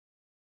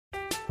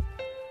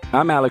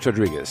I'm Alex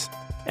Rodriguez.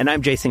 And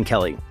I'm Jason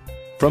Kelly.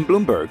 From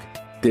Bloomberg,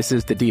 this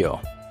is The Deal.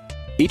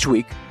 Each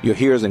week, you'll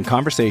hear us in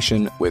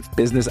conversation with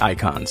business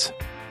icons.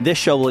 This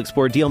show will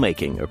explore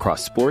deal-making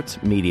across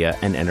sports, media,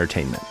 and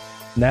entertainment.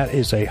 That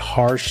is a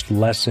harsh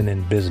lesson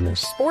in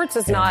business. Sports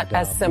is not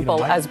as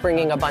simple as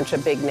bringing a bunch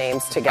of big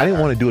names together. I didn't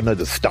want to do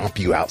another stomp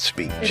you out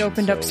speech. It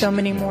opened up so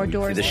many more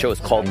doors. The show is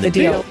called The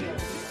Deal.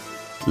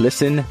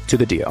 Listen to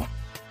The Deal.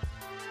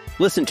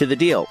 Listen to The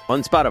Deal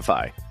on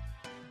Spotify.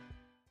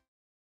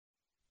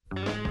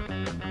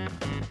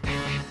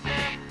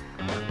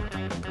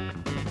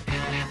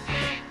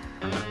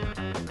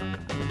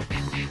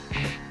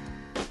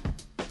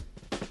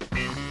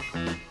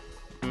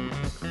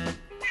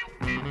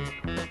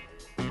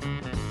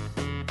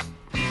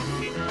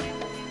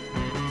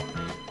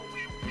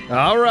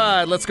 All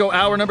right, let's go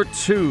hour number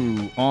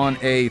 2 on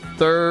a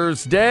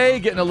Thursday.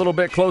 Getting a little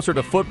bit closer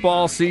to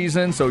football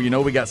season, so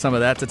we got some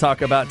of that to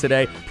talk about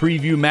today.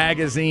 Preview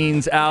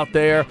magazines out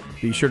there.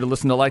 Be sure to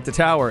listen to Light the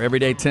Tower every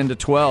day 10 to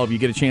 12. You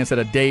get a chance at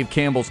a Dave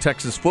Campbell's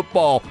Texas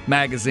Football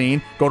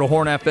magazine. Go to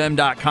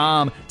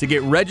hornfm.com to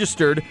get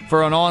registered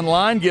for an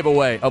online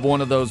giveaway of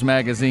one of those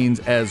magazines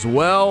as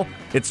well.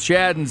 It's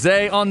Chad and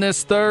Zay on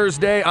this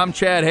Thursday. I'm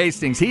Chad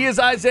Hastings. He is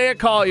Isaiah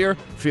Collier,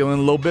 feeling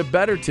a little bit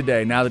better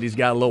today now that he's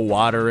got a little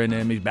water in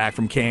him. He's back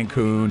from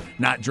Cancun,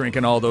 not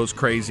drinking all those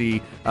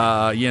crazy,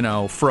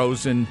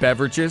 frozen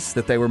beverages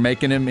that they were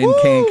making him in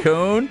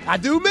Cancun. I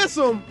do miss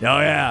them. Oh,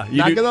 yeah.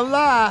 Not going to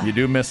lie. You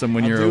do miss them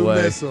when you're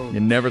away. You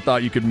never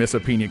thought you could miss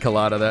a pina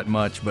colada that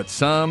much, but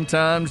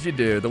sometimes you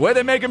do. The way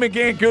they make them in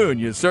Cancun,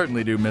 you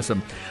certainly do miss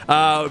them.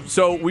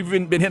 So we've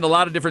been hitting a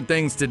lot of different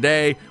things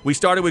today. We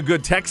started with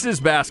good Texas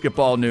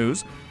basketball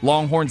news.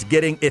 Longhorns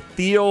getting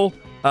Ethiel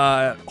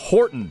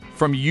Horton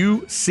from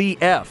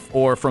UCF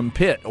or from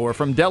Pitt or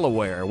from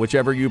Delaware,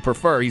 whichever you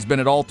prefer. He's been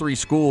at all 3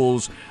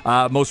 schools.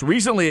 Most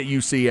recently at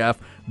UCF,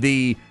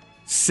 the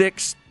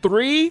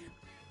 6'3"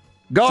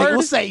 guard.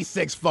 We'll say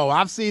 6'4".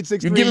 I've seen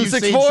 6'3". You give him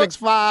 6'4"?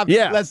 6'5".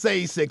 Yeah. Let's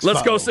say 6'4".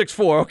 Let's go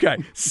 6'4". Okay.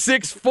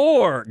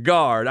 6'4"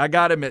 guard. I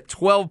got him at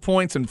 12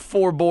 points and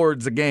 4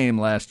 boards a game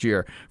last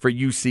year for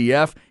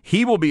UCF.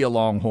 He will be a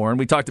Longhorn.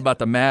 We talked about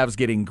the Mavs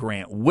getting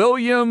Grant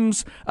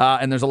Williams,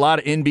 and there's a lot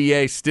of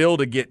NBA still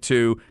to get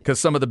to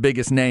because some of the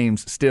biggest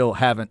names still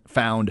haven't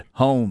found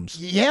homes.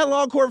 Yeah,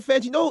 Longhorn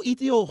fans,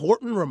 Ethiel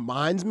Horton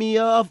reminds me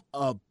of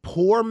a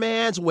poor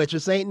man's, which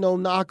this ain't no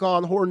knock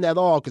on Horton at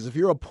all, because if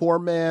you're a poor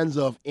man's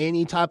of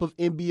any type of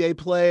NBA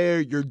player,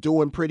 you're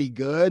doing pretty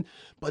good.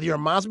 But he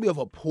reminds me of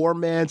a poor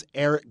man's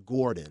Eric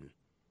Gordon,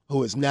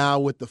 who is now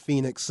with the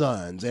Phoenix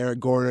Suns. Eric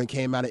Gordon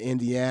came out of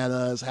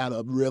Indiana, has had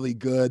a really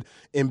good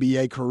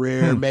NBA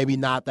career. Maybe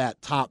not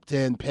that top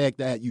 10 pick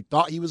that you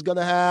thought he was going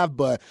to have,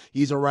 but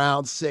he's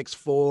around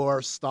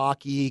 6'4",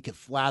 stocky, can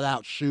flat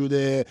out shoot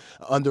it,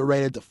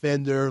 underrated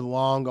defender,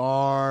 long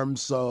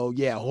arms. So,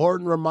 yeah,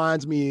 Horton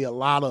reminds me a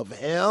lot of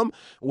him,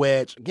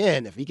 which,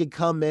 again, if he could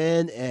come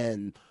in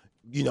and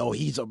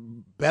he's a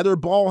better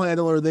ball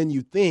handler than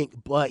you think,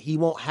 but he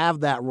won't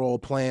have that role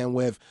playing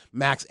with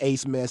Max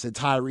Asmus and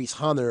Tyrese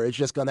Hunter. It's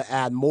just going to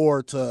add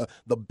more to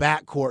the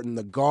backcourt and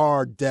the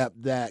guard depth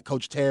that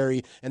Coach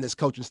Terry and his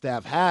coaching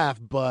staff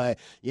have. But,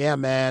 yeah,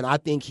 man, I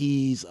think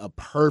he's a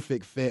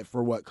perfect fit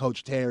for what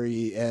Coach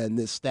Terry and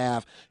this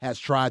staff has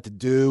tried to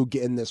do,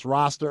 getting this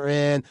roster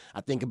in.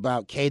 I think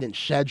about Caden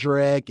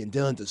Shedrick and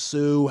Dylan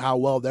Dessou, how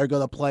well they're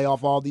going to play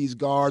off all these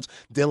guards.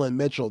 Dylan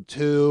Mitchell,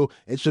 too.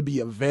 It should be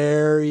a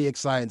very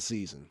exciting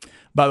season.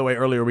 By the way,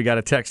 earlier we got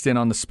a text in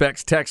on the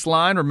Specs text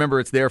line. Remember,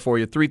 it's there for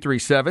you,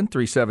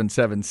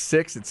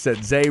 337-3776. It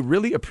said, Zay,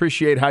 really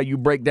appreciate how you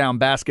break down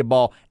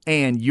basketball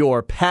and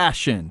your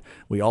passion.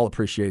 We all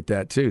appreciate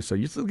that, too. So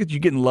you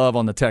getting love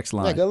on the text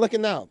line. Yeah, good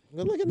looking out.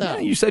 Good looking out.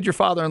 Yeah, you said your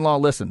father-in-law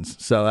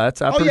listens, so I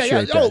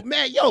appreciate that. Oh,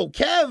 man,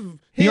 Kev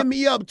hit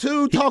me up,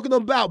 too, talking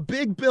about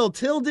Big Bill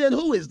Tilden.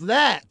 Who is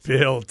that?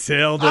 Bill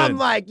Tilden. I'm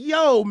like,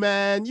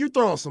 man, you're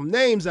throwing some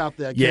names out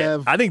there, Kev. Yeah,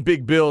 I think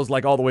Big Bill's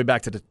like all the way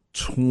back to the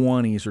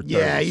 20s or 30s.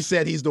 Yeah, he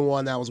said he's the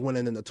one that was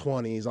winning in the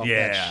 20s off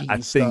that cheating I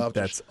think stuff.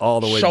 That's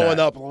all the way showing back.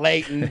 up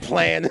late and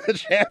playing the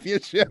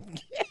championship.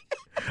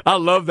 I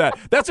love that.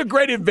 That's a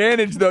great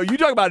advantage, though. You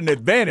talk about an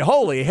advantage.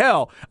 Holy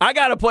hell.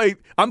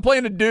 I'm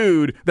playing a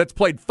dude that's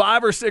played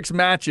 5 or 6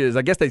 matches.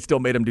 I guess they still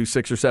made him do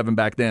 6 or 7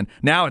 back then.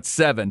 Now it's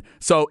 7.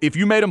 So if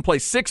you made him play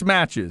 6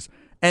 matches,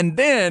 and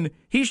then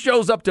he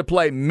shows up to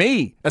play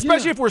me,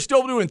 especially if we're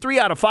still doing 3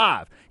 out of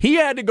 5. He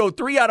had to go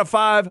 3 out of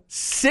 5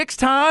 6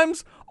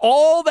 times,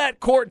 all that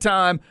court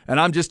time, and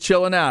I'm just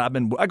chilling out.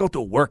 I go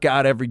through a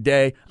workout every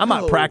day. I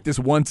might practice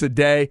once a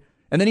day,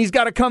 and then he's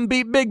got to come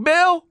beat Big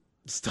Bill?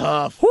 It's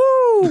tough.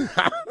 Woo!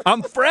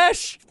 I'm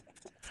fresh.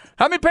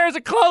 How many pairs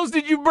of clothes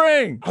did you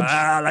bring?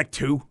 Like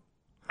 2.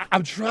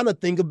 I'm trying to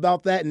think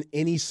about that in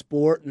any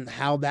sport and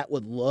how that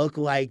would look.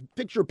 Like,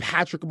 picture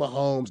Patrick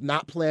Mahomes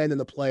not playing in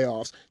the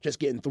playoffs, just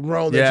getting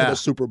thrown into the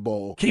Super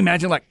Bowl. Can you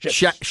imagine, like,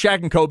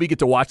 Shaq and Kobe get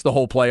to watch the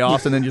whole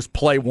playoffs and then just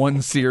play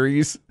one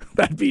series?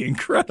 That'd be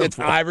incredible. It's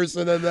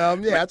Iverson and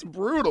them. Yeah, it's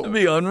brutal. That'd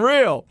be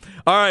unreal.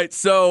 All right,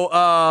 so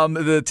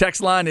the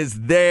text line is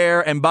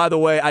there. And by the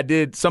way,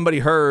 somebody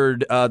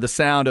heard the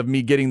sound of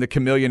me getting the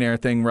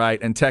chameleonaire thing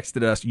right and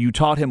texted us, "You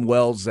taught him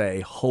well,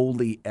 Zay.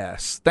 Holy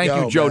S." Thank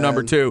you, Joe, man.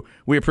 Number 2.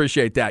 We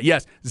appreciate that.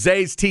 Yes,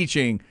 Zay's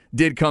teaching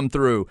did come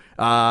through.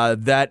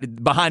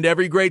 That behind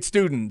every great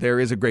student, there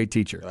is a great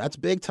teacher. That's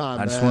big time,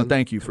 man. I just want to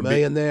thank you for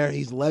being there.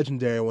 He's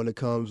legendary when it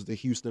comes to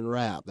Houston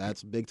rap.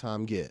 That's a big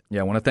time get.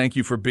 Yeah, I want to thank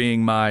you for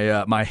being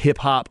my hip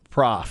hop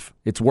prof.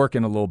 It's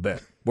working a little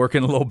bit.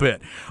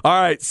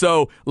 All right,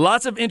 so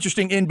lots of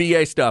interesting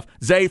NBA stuff.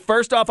 Zay,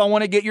 first off, I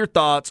want to get your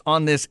thoughts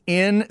on this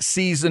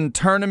in-season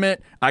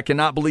tournament. I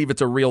cannot believe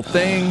it's a real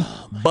thing,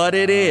 but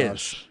it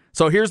is.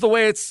 So here's the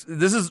way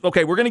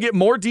okay, we're going to get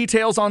more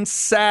details on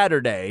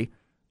Saturday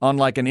on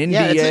like an NBA.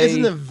 Yeah, it's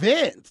an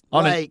event.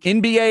 On like,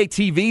 an NBA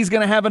TV's going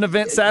to have an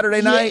event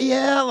Saturday night?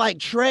 Yeah, like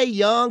Trae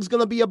Young's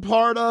going to be a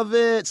part of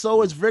it.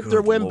 So is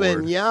Victor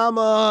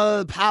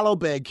Wembanyama, Paolo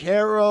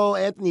Banchero,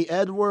 Anthony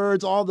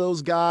Edwards. All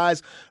those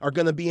guys are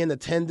going to be in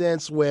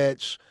attendance,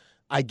 which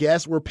I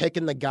guess we're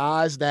picking the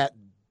guys that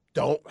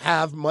don't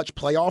have much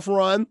playoff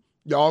run.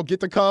 Y'all get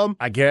to come,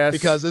 I guess,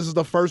 because this is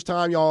the first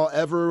time y'all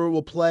ever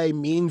will play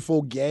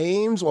meaningful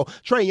games. Well,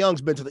 Trae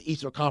Young's been to the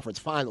Eastern Conference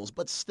Finals,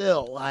 but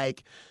still,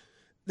 like,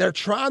 they're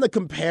trying to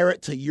compare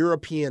it to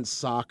European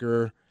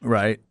soccer.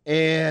 Right.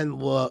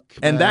 And look,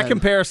 and man, that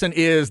comparison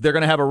is they're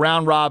going to have a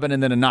round robin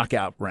and then a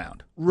knockout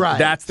round. Right.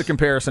 That's the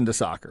comparison to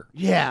soccer.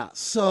 Yeah.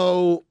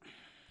 So.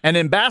 And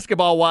in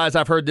basketball-wise,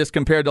 I've heard this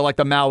compared to like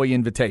the Maui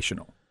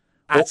Invitational.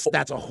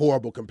 That's a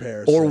horrible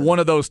comparison. Or one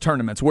of those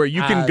tournaments where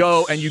you can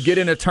go and you get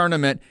in a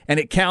tournament and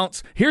it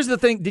counts. Here's the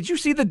thing. Did you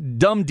see the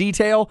dumb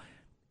detail?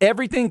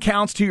 Everything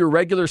counts to your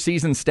regular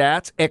season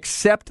stats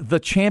except the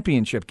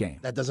championship game.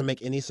 That doesn't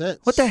make any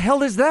sense. What the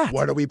hell is that?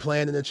 What are we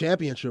playing in the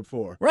championship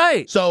for?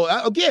 Right. So,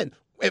 again,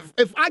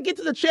 if I get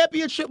to the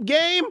championship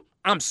game,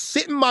 I'm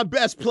sitting my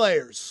best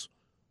players.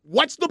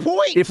 What's the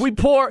point?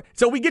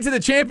 So we get to the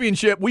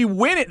championship, we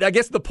win it. I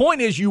guess the point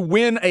is you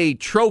win a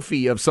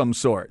trophy of some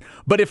sort.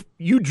 But if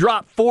you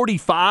drop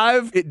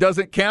 45, it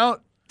doesn't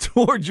count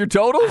towards your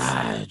totals?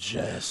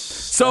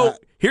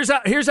 Here's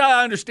how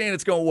I understand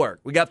it's going to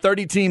work. We got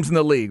 30 teams in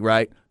the league,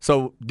 right?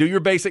 So do your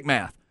basic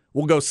math.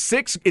 We'll go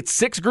 6. It's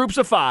 6 groups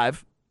of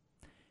 5.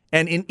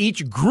 And in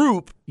each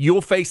group,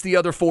 you'll face the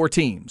other 4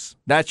 teams.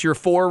 That's your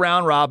 4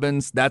 round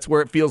robins. That's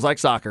where it feels like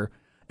soccer.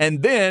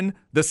 And then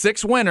the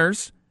 6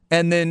 winners,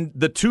 and then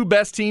the 2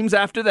 best teams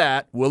after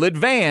that will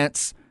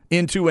advance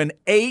into an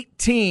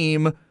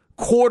 8-team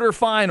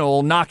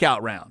quarterfinal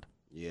knockout round.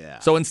 Yeah.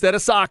 So instead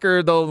of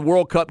soccer, the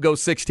World Cup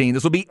goes 16.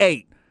 This will be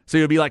 8. So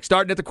you'll be like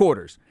starting at the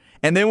quarters.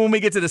 And then when we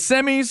get to the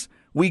semis,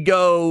 we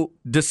go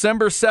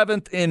December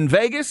 7th in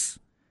Vegas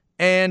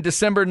and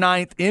December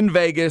 9th in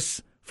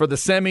Vegas for the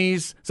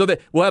semis. So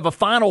that we'll have a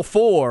Final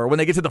Four. When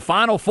they get to the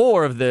Final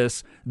Four of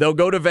this, they'll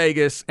go to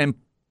Vegas and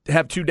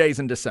have 2 days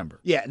in December.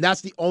 Yeah, and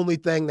that's the only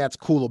thing that's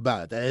cool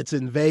about it. That it's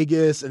in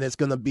Vegas and it's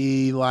going to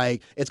be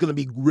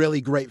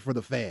really great for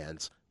the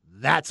fans.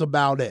 That's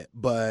about it.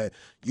 But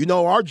you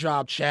know our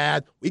job,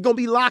 Chad. We're going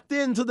to be locked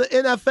into the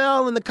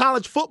NFL and the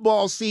college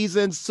football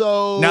season.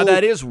 So now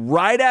that is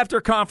right after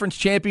conference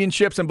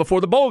championships and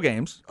before the bowl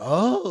games.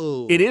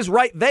 Oh. It is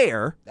right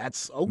there.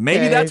 That's okay.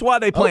 Maybe that's why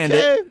they planned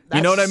it.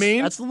 You know what I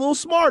mean? That's a little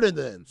smarter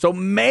then. So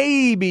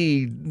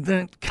maybe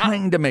that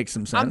kind of makes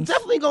some sense. I'm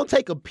definitely going to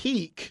take a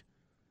peek.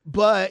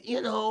 But,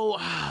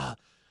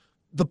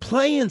 the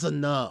play-in's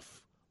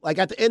enough. Like,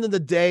 at the end of the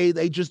day,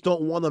 they just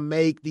don't want to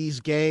make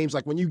these games.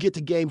 Like, when you get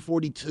to game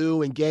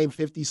 42 and game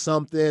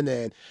 50-something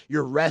and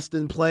you're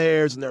resting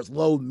players and there's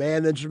load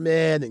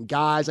management and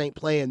guys ain't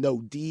playing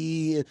no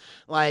D,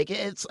 like,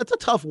 it's a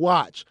tough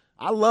watch.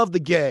 I love the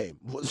game.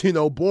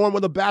 Born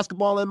with a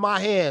basketball in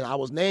my hand. I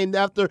was named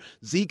after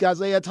Zeke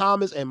Isaiah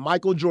Thomas and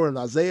Michael Jordan,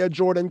 Isaiah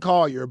Jordan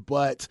Collier,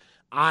 but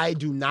I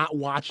do not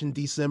watch in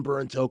December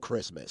until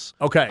Christmas.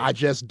 Okay. I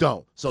just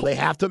don't. So they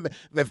have to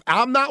 – if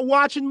I'm not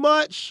watching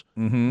much,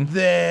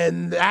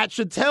 then that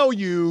should tell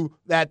you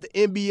that the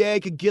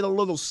NBA could get a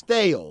little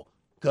stale.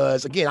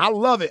 Because, again, I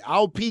love it.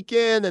 I'll peek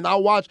in and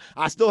I'll watch.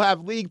 I still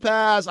have League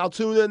Pass. I'll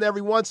tune in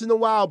every once in a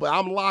while, but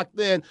I'm locked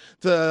in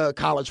to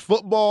college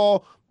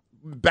football,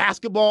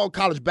 basketball.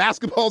 College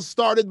basketball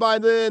started by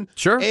then.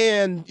 Sure.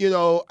 And,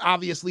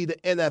 obviously the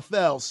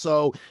NFL.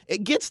 So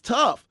it gets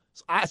tough.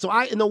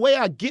 In a way,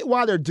 I get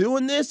why they're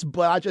doing this,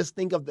 but I just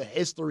think of the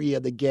history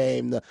of the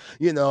game,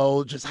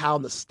 just how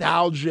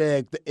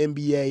nostalgic the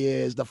NBA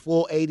is, the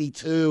full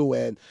 82,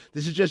 and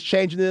this is just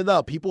changing it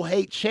up. People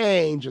hate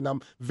change, and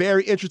I'm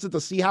very interested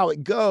to see how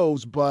it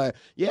goes. But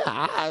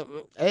yeah,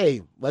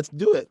 hey, let's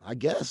do it, I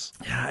guess.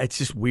 Yeah, it's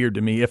just weird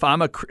to me. If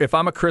I'm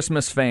a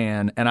Christmas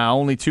fan and I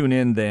only tune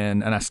in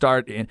then, and I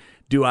start in,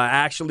 do I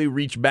actually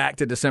reach back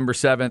to December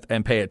 7th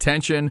and pay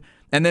attention?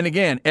 And then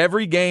again,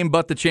 every game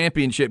but the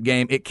championship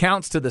game, it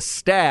counts to the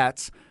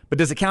stats, but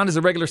does it count as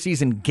a regular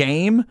season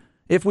game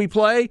if we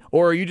play?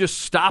 Or are you just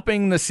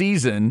stopping the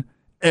season,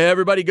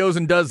 everybody goes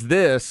and does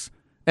this,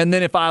 and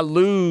then if I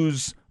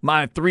lose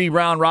my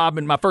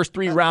first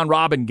 3 round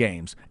robin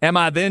games, am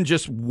I then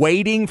just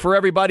waiting for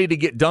everybody to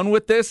get done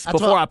with this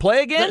before I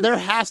play again? There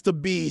has to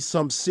be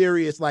some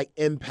serious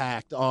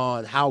impact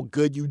on how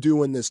good you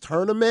do in this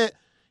tournament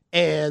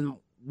and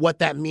what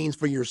that means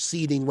for your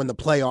seeding when the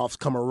playoffs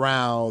come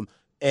around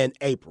in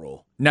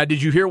April. Now,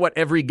 did you hear what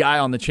every guy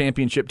on the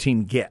championship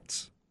team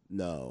gets?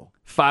 No.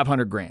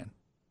 $500,000.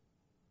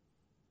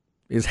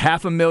 Is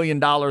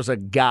 $500,000 a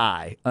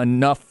guy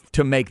enough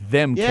to make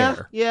them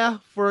care? Yeah,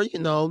 for, the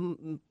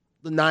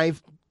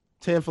 9th,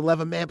 10th,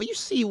 11th man. But you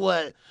see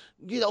what,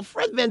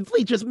 Fred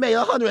VanVleet just made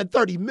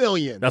 $130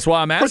 million. That's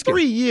why I'm asking. For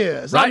 3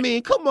 years. Right? I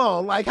mean, come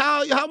on.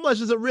 How much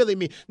does it really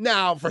mean?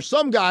 Now, for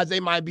some guys, they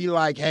might be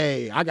like,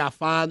 hey, I got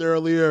fined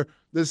earlier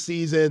this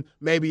season.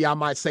 Maybe I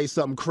might say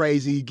something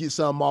crazy, get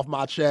something off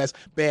my chest,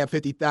 bam,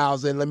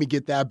 $50,000. Let me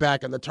get that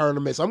back in the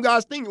tournament. Some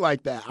guys think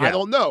like that. Yeah. I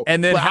don't know.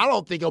 But I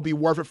don't think it'll be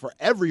worth it for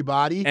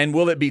everybody. And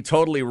will it be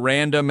totally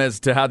random as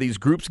to how these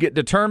groups get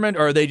determined,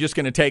 or are they just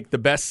going to take the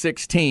best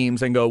 6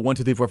 teams and go 1,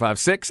 2, 3, 4, 5,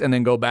 6, and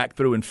then go back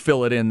through and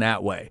fill it in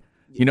that way?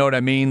 You know what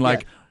I mean?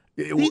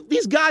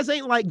 These guys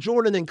ain't like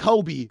Jordan and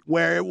Kobe,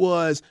 where it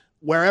was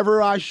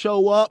wherever I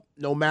show up,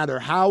 no matter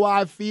how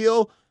I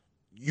feel,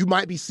 you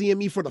might be seeing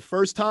me for the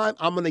first time,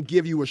 I'm going to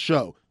give you a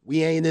show.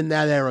 We ain't in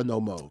that era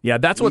no more. Yeah,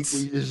 it's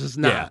just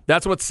not. Yeah,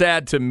 that's what's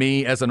sad to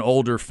me as an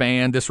older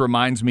fan. This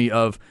reminds me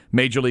of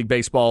Major League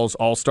Baseball's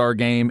All-Star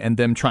Game and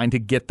them trying to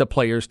get the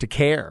players to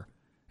care.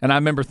 And I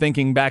remember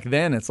thinking back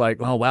then, it's like,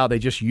 oh, wow, they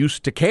just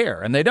used to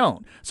care, and they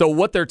don't. So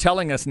what they're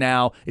telling us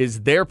now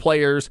is their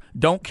players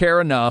don't care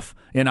enough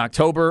in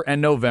October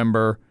and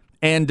November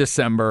and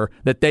December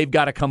that they've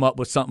got to come up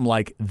with something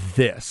like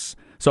this.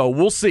 So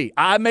we'll see.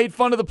 I made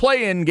fun of the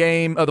play-in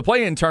game, of the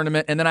play-in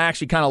tournament, and then I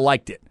actually kind of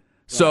liked it.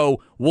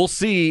 So we'll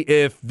see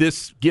if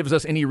this gives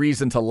us any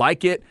reason to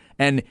like it,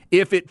 and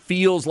if it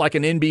feels like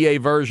an NBA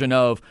version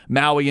of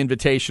Maui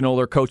Invitational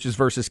or Coaches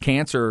versus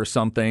Cancer or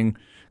something.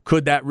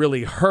 Could that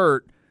really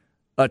hurt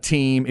a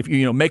team if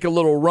you make a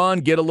little run,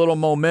 get a little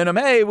momentum?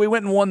 Hey, we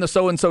went and won the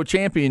so-and-so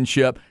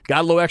championship,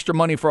 got a little extra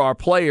money for our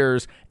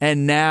players,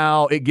 and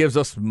now it gives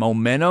us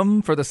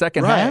momentum for the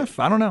second half?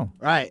 I don't know.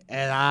 Right.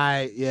 And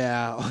I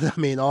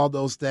mean, all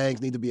those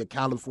things need to be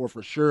accounted for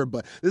sure.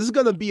 But this is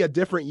going to be a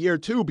different year,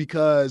 too,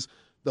 because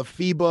the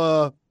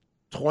FIBA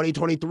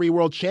 2023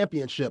 World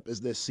Championship is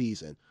this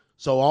season.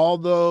 So all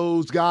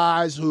those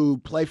guys who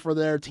play for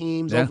their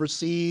teams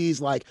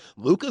overseas, like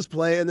Luka's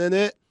playing in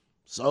it.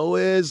 So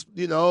is,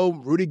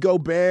 Rudy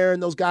Gobert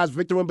and those guys.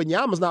 Victor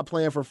Wembanyama's not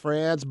playing for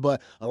France,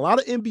 but a lot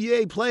of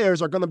NBA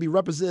players are going to be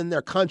representing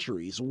their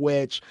countries,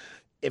 which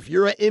if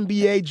you're an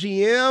NBA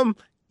GM,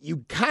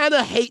 you kind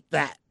of hate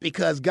that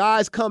because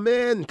guys come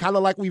in, kind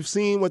of like we've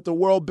seen with the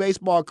World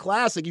Baseball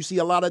Classic. You see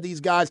a lot of these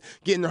guys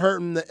getting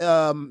hurt in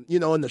the,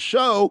 in the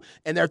show,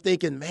 and they're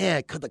thinking,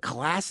 man, could the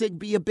Classic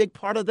be a big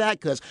part of that?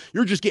 Because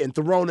you're just getting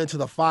thrown into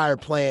the fire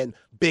playing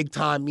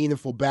big-time,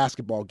 meaningful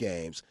basketball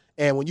games.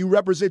 And when you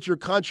represent your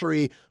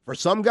country, for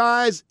some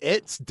guys,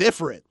 it's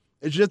different.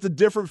 It's just a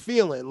different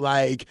feeling.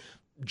 Like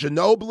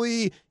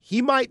Ginobili,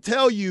 he might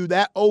tell you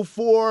that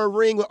 04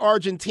 ring with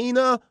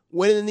Argentina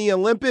winning the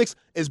Olympics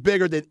is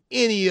bigger than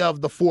any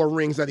of the 4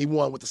 rings that he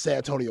won with the San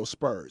Antonio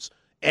Spurs.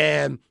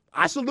 And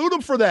I salute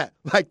him for that.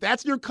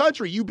 That's your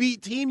country. You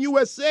beat Team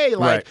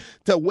USA.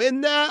 To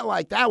win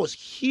that, that was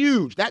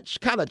huge. That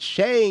kind of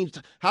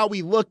changed how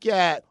we look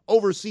at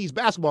overseas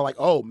basketball.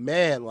 Oh,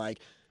 man,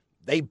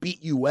 they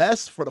beat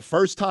U.S. for the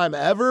first time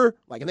ever.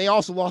 And they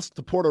also lost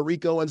to Puerto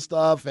Rico and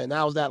stuff. And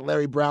that was that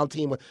Larry Brown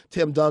team with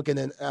Tim Duncan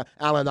and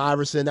Allen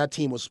Iverson. That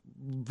team was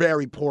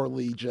very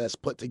poorly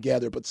just put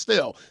together. But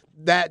still,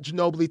 that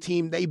Ginobili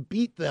team, they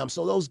beat them.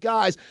 So those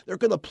guys, they're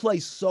going to play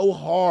so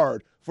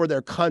hard for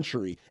their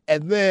country.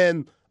 And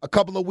then a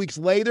couple of weeks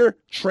later,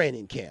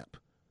 training camp.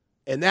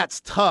 And that's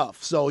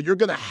tough. So you're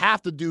going to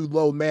have to do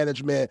load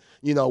management,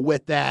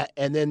 with that.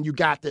 And then you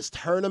got this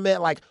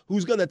tournament.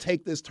 Who's going to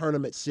take this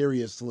tournament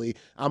seriously?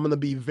 I'm going to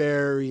be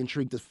very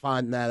intrigued to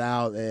find that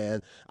out.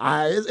 And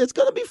it's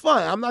going to be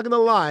fun. I'm not going to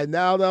lie.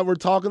 Now that we're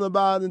talking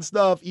about it and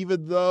stuff,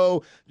 even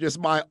though just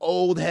my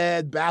old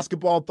head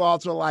basketball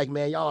thoughts are like,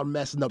 man, y'all are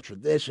messing up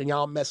tradition.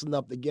 Y'all are messing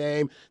up the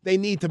game. They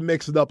need to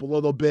mix it up a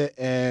little bit.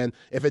 And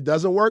if it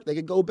doesn't work, they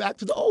can go back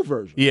to the old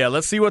version. Yeah,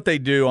 let's see what they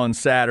do on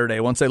Saturday.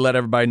 Once they let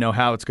everybody know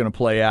how it's going to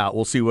play out,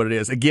 we'll see what it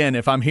is. Again,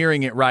 if I'm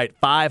hearing it right,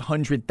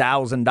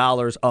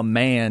 $500,000 a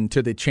man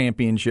to the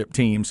championship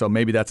team. So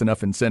maybe that's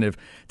enough incentive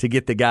to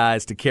get the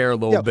guys to care a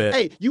little bit.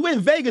 Hey, you in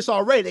Vegas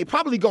already. They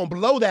probably going to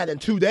blow that in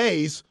 2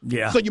 days.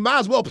 Yeah. So you might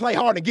as well play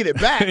hard and get it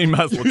back. You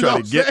might as well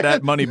try to get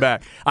that money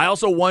back. I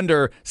also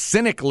wonder,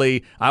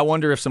 cynically,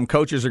 if some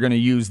coaches are going to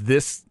use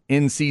this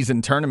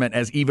in-season tournament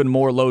as even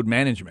more load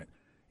management.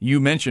 You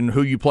mentioned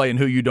who you play and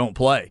who you don't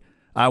play.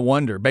 I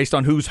wonder, based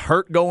on who's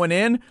hurt going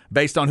in,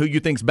 based on who you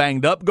think's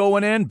banged up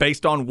going in,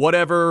 based on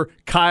whatever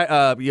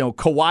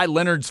Kawhi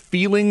Leonard's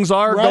feelings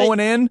are going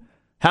in,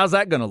 how's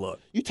that going to look?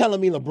 You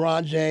telling me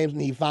LeBron James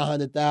need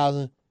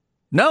 $500,000?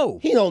 No.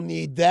 He don't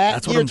need that.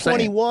 That's what Year I'm saying.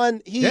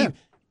 21,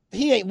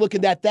 he ain't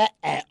looking at that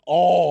at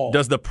all.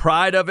 Does the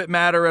pride of it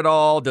matter at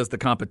all? Does the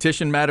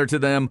competition matter to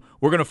them?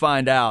 We're going to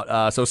find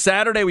out. So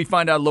Saturday, we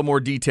find out a little more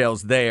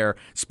details there.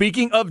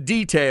 Speaking of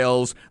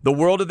details, the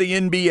world of the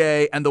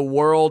NBA and the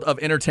world of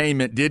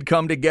entertainment did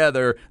come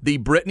together. The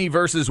Britney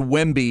versus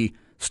Wemby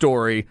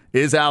story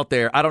is out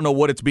there. I don't know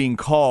what it's being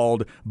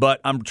called, but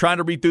I'm trying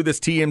to read through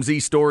this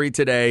TMZ story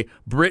today.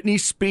 Britney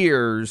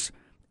Spears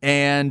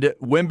and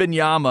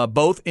Wembanyama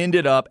both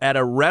ended up at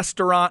a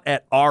restaurant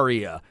at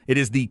Aria. It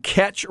is the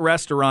Catch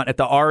restaurant at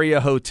the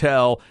Aria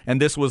Hotel,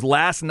 and this was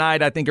last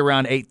night, I think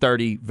around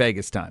 8:30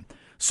 Vegas time.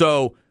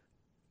 So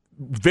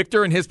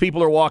Victor and his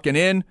people are walking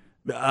in.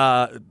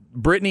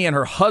 Britney and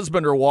her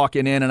husband are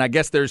walking in, and I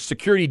guess there's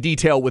security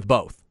detail with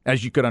both,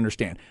 as you could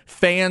understand.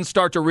 Fans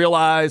start to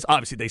realize,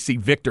 obviously they see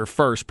Victor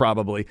first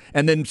probably,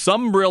 and then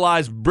some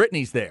realize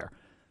Britney's there.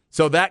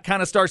 So that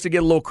kind of starts to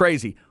get a little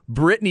crazy.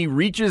 Britney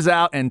reaches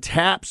out and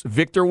taps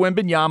Victor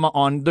Wembanyama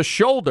on the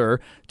shoulder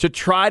to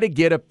try to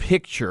get a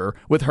picture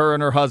with her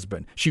and her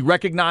husband. She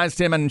recognized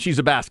him, and she's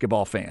a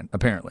basketball fan,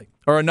 apparently,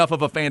 or enough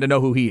of a fan to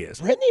know who he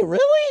is. Britney,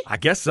 really? I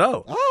guess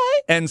so. All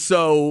right. And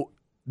so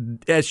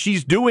as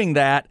she's doing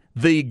that,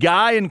 the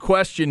guy in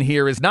question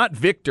here is not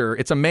Victor.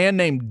 It's a man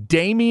named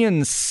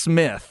Damian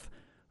Smith,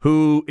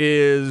 who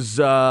is,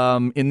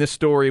 in this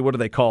story, what do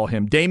they call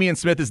him? Damian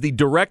Smith is the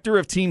director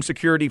of team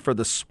security for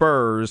the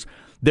Spurs.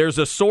 There's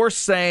a source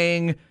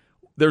saying,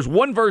 there's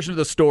one version of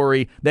the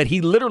story that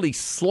he literally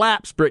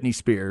slaps Britney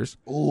Spears.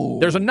 Ooh.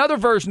 There's another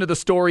version of the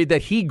story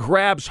that he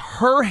grabs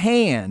her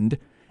hand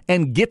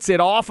and gets it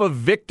off of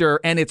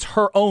Victor, and it's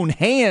her own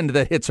hand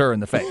that hits her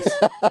in the face.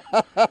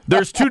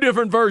 There's two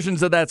different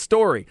versions of that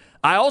story.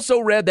 I also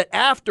read that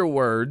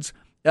afterwards,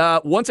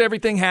 once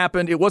everything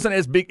happened, it wasn't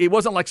as big. It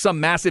wasn't like some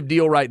massive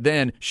deal right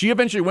then. She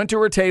eventually went to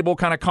her table,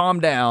 kind of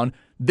calmed down.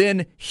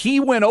 Then he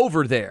went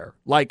over there,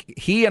 like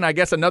he and I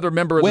guess another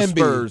member of the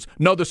Spurs.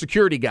 No, the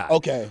security guy.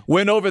 Okay.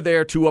 Went over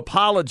there to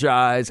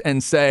apologize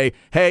and say,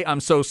 hey, I'm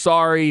so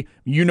sorry.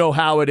 You know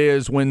how it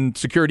is when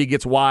security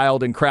gets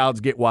wild and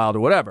crowds get wild or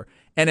whatever.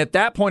 And at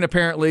that point,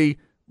 apparently,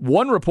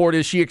 one report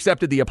is she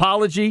accepted the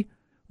apology.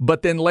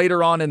 But then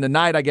later on in the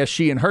night, I guess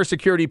she and her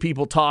security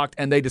people talked,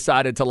 and they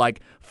decided to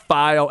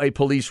file a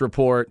police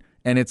report,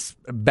 and it's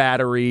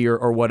battery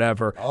or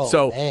whatever. Oh,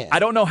 so man. I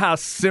don't know how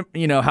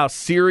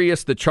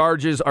serious the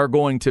charges are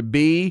going to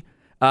be.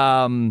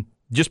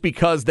 Just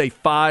because they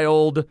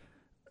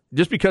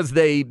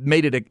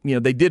made it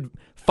they did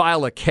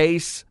file a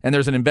case and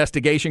there's an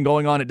investigation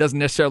going on, it doesn't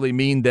necessarily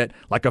mean that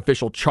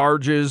official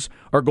charges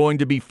are going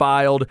to be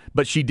filed.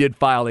 But she did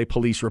file a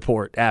police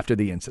report after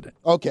the incident.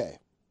 Okay.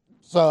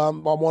 So I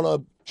want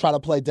to try to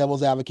play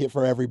devil's advocate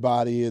for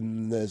everybody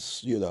in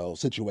this,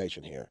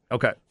 situation here.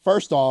 Okay.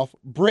 First off,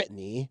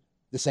 Britney,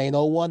 this ain't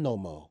 01 no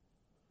more.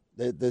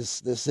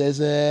 This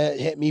isn't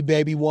hit me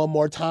baby one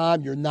more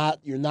time. You're not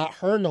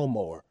her no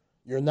more.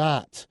 You're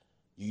not.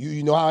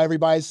 You know how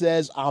everybody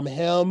says I'm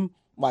him?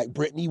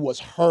 Britney was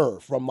her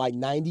from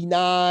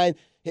 99,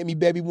 hit me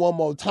baby one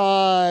more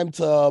time,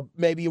 to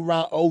maybe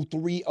around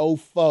 03,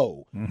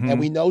 04. Mm-hmm. And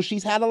we know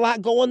she's had a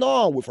lot going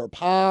on with her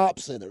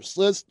pops and her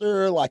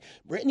sister.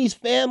 Britney's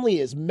family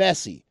is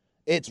messy.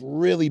 It's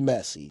really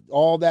messy.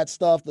 All that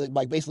stuff,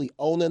 basically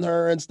owning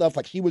her and stuff.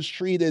 She was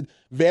treated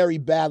very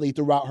badly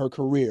throughout her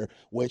career,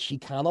 which she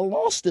kind of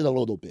lost it a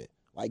little bit.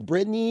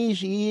 Britney,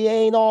 she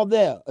ain't all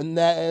there. And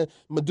that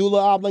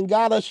medulla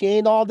oblongata, she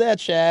ain't all there,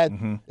 Chad.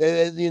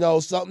 Mm-hmm.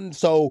 Something.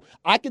 So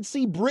I could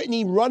see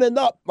Britney running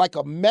up like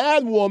a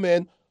mad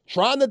woman,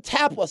 trying to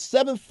tap a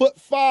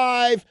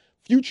 7'5"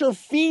 future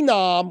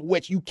phenom,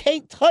 which you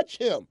can't touch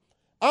him.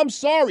 I'm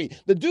sorry.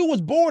 The dude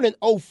was born in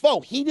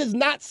 04. He does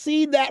not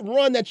see that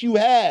run that you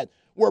had,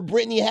 where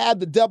Britney had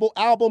the double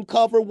album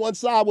cover. One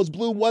side was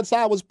blue, one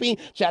side was pink.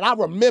 Chad, I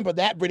remember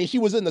that, Britney. She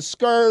was in the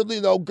skirt,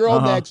 girl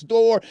next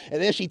door,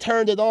 and then she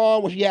turned it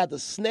on when she had the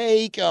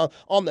snake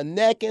on the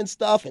neck and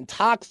stuff, and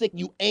Toxic.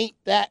 You ain't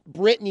that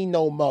Britney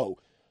no more.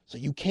 So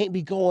you can't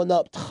be going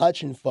up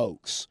touching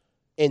folks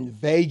in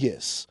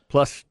Vegas.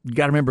 Plus, you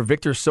got to remember,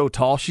 Victor's so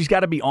tall, she's got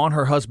to be on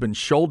her husband's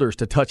shoulders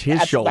to touch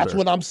his shoulder. That's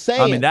what I'm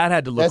saying. I mean, that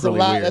had to look really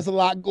weird. There's a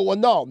lot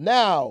going on.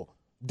 Now,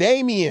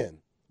 Damian.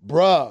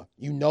 Bruh,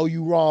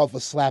 you wrong for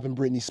slapping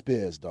Britney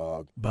Spears,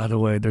 dog. By the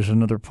way, there's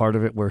another part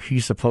of it where he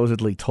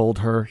supposedly told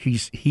her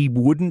he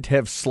wouldn't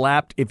have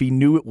slapped if he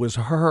knew it was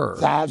her.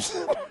 It's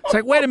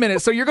wait a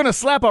minute, so you're going to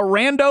slap a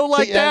rando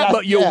that,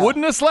 but you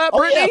wouldn't have slapped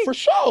Britney? Yeah, for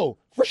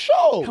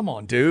sure. Come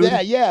on, dude.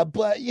 Yeah,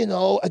 but,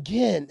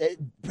 again,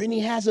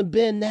 Britney hasn't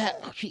been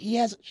that, she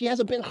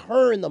hasn't been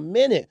her in a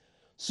minute.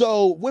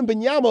 So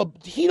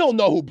Wembanyama, he don't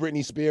know who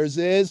Britney Spears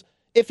is.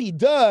 If he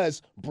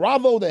does,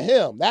 bravo to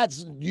him.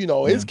 That's,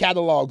 his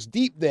catalog's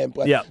deep then.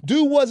 But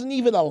dude wasn't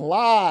even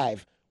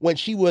alive when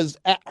she was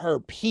at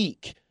her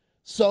peak.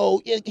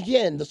 So,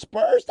 again, the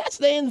Spurs, that's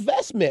their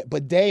investment.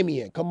 But,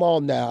 Damian, come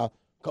on now.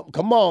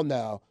 Come on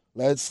now.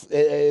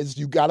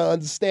 You got to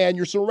understand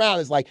your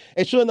surroundings. Like,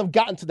 it shouldn't have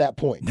gotten to that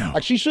point. No.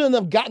 Like, she shouldn't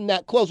have gotten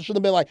that close. It should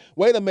have been like,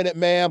 wait a minute,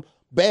 ma'am.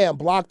 Bam,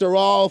 blocked her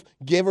off,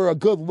 give her a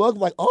good look.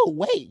 Like, oh,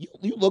 wait,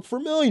 you look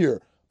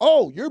familiar.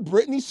 Oh, you're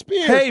Britney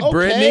Spears. Hey, okay,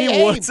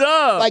 Britney, what's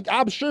up? Like,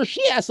 I'm sure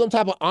she has some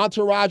type of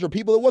entourage or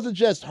people. It wasn't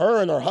just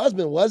her and her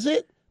husband, was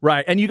it?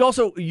 Right. And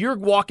you're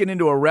walking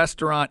into a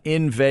restaurant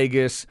in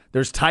Vegas.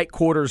 There's tight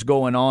quarters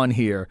going on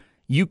here.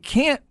 You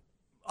can't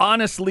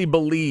honestly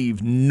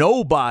believe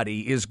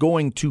nobody is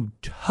going to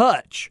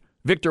touch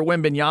Victor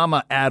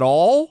Wembanyama at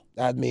all.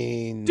 I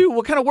mean, dude,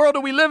 what kind of world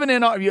are we living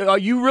in? Are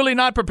you really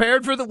not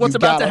prepared for what's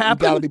about to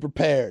happen? You got to be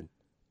prepared.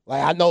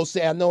 Like, I know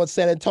in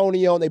San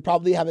Antonio, and they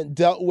probably haven't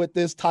dealt with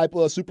this type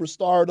of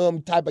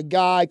superstardom type of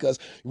guy because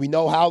we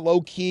know how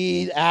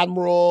low-key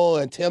Admiral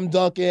and Tim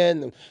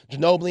Duncan and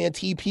Ginobili and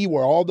TP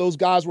were. All those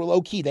guys were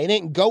low-key. They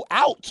didn't go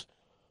out.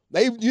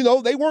 They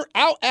weren't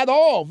out at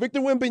all. Victor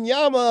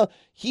Wembanyama,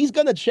 he's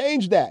going to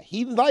change that.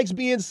 He likes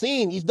being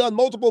seen. He's done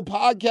multiple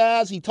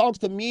podcasts. He talks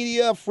to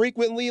media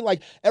frequently.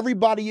 Like,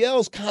 everybody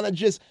else kind of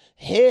just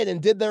hid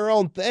and did their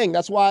own thing.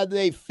 That's why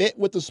they fit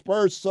with the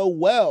Spurs so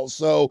well.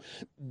 So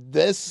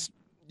this,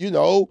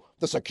 the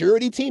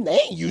security team, they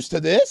ain't used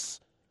to this.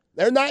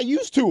 They're not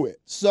used to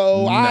it.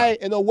 So no.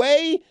 In a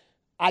way,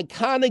 I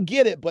kind of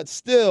get it, but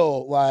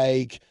still,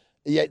 like,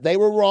 yeah, they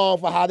were wrong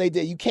for how they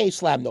did. You can't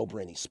slap no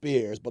Britney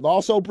Spears, but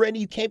also, Britney,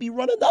 you can't be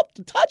running up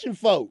to touching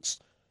folks.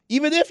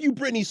 Even if you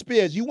Britney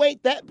Spears, you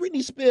ain't that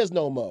Britney Spears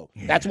no more.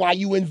 Yeah. That's why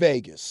you in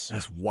Vegas.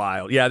 That's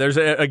wild. Yeah, there's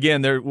I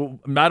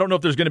don't know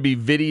if there's going to be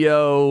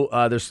video.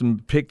 There's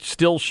some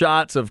still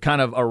shots of kind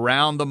of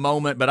around the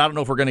moment, but I don't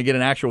know if we're going to get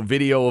an actual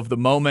video of the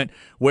moment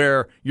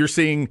where you're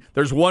seeing.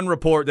 There's one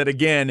report that,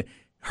 again,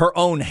 her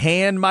own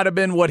hand might have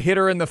been what hit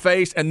her in the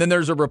face, and then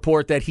there's a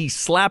report that he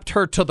slapped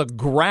her to the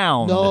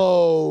ground.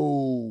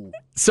 No.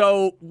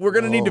 So we're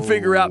going to need to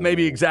figure out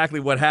maybe exactly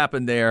what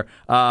happened there.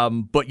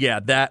 But yeah,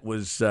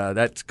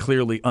 that's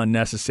clearly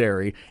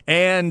unnecessary.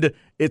 And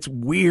it's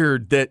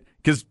weird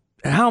because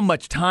how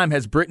much time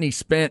has Britney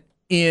spent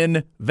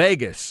in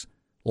Vegas?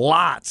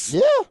 Lots.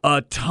 Yeah.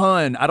 A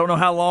ton. I don't know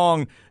how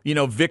long,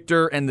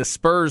 Victor and the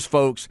Spurs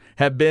folks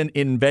have been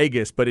in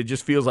Vegas, but it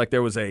just feels like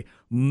there was a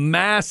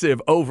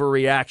massive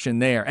overreaction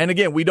there. And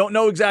again, we don't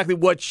know exactly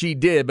what she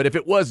did, but if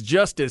it was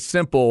just as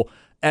simple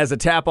as a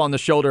tap on the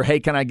shoulder, hey,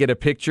 can I get a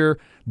picture?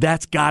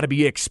 That's got to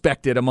be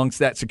expected amongst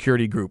that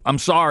security group. I'm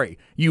sorry.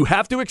 You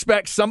have to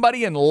expect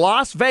somebody in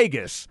Las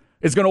Vegas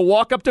is going to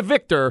walk up to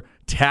Victor,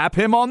 tap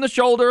him on the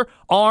shoulder,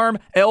 arm,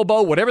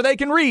 elbow, whatever they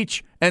can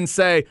reach, and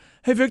say,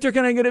 hey, Victor,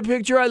 can I get a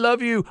picture? I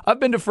love you. I've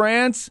been to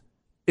France.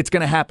 It's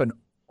going to happen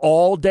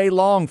all day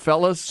long,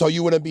 fellas. So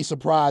you wouldn't be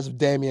surprised if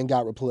Damian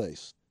got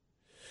replaced?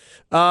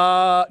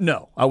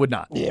 No, I would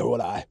not. Yeah,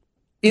 would I?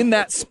 In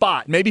that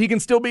spot. Maybe he can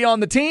still be on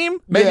the team.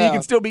 Maybe he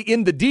can still be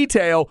in the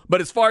detail.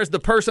 But as far as the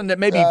person that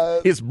maybe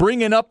is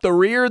bringing up the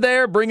rear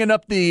there, bringing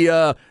up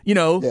the,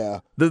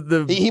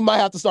 He might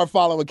have to start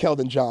following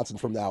Keldon Johnson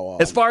from now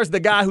on. As far as the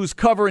guy who's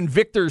covering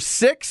Victor's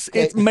 6,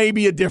 it's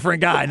maybe a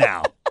different guy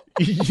now.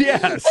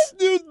 Yes. This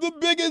dude's the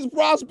biggest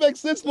prospect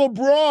since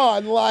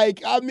LeBron.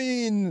 Like, I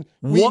mean,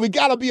 we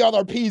got to be on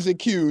our P's and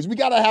Q's. We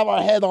got to have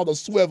our head on the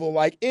swivel.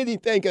 Like,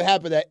 anything can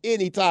happen at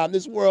any time.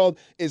 This world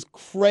is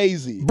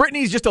crazy.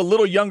 Brittany's just a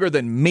little younger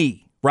than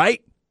me,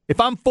 right?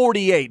 If I'm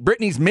 48,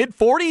 Brittany's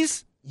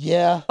mid-40s?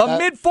 Yeah. A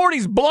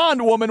mid-40s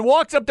blonde woman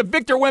walks up to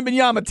Victor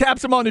Wembanyama,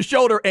 taps him on the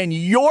shoulder, and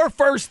your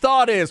first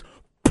thought is,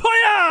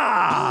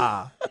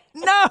 Paya!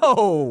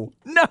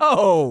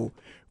 No.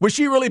 Was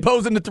she really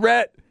posing the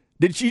threat?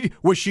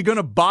 Was she going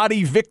to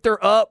body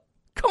Victor up?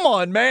 Come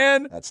on,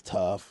 man. That's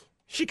tough.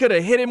 She could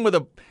have hit him with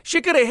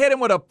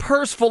a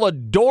purse full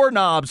of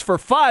doorknobs for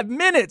 5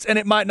 minutes, and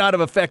it might not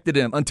have affected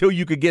him until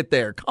you could get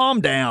there.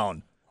 Calm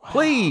down,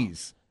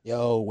 please.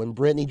 Yo, when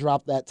Britney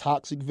dropped that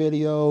toxic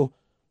video,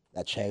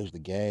 that changed the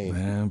game.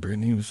 Man,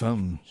 Britney was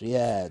something. She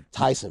had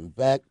Tyson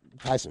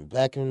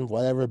Beckton,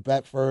 whatever,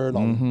 Beckford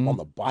on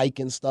the bike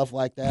and stuff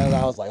like that.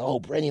 I was like,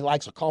 oh, Britney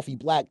likes her coffee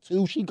black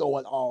too. She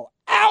going all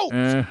out.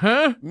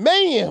 Uh-huh.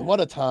 Man,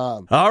 what a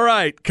time. All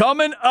right,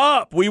 coming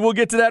up, we will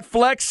get to that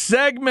flex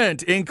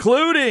segment,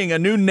 including a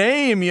new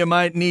name you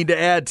might need to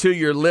add to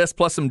your list,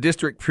 plus some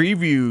district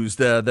previews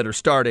that are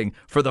starting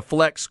for the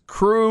flex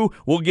crew.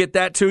 We'll get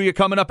that to you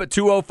coming up at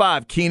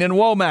 2:05. Keenan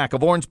Womack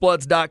of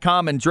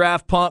OrangeBloods.com and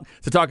Draft Pump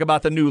to talk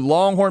about the new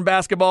Longhorn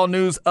basketball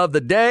news of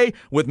the day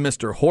with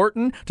Mr.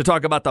 Horton, to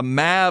talk about the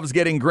Mavs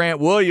getting Grant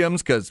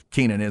Williams, because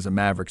Keenan is a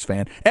Mavericks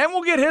fan, and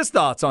we'll get his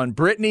thoughts on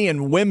Brittany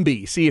and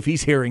Wemby, see if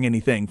he's hearing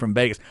anything from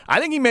Vegas. I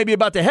think he may be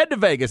about to head to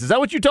Vegas. Is that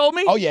what you told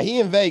me? Oh, yeah, he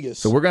in Vegas.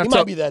 So he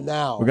might be there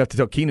now. We're going to have to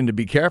tell Keenan to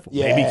be careful.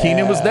 Yeah. Maybe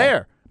Keenan was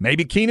there.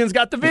 Maybe Keenan's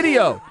got the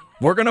video.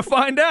 We're going to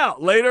find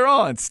out later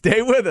on.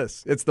 Stay with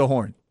us. It's The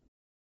Horn.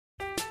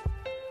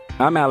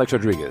 I'm Alex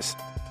Rodriguez.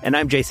 And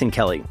I'm Jason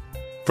Kelly.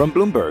 From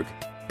Bloomberg,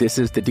 this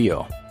is The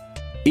Deal.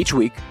 Each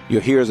week,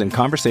 you'll hear us in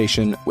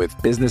conversation with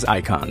business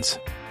icons.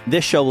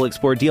 This show will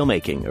explore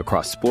deal-making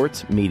across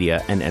sports,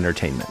 media, and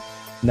entertainment.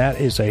 And that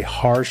is a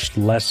harsh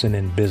lesson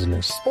in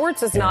business.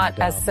 Sports is not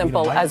as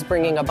simple as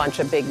bringing a bunch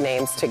of big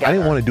names together. I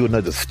didn't want to do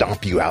another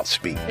stomp you out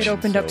speech. It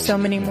opened up so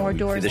many more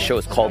doors. The show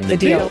is called The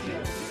Deal.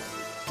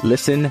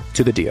 Listen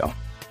to the deal.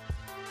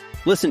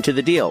 Listen to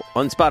The Deal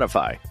on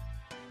Spotify.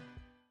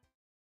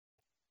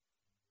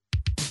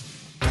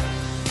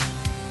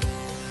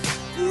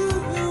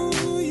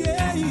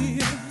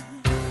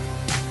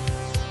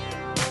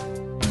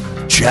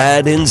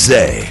 Chad and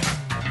Zay.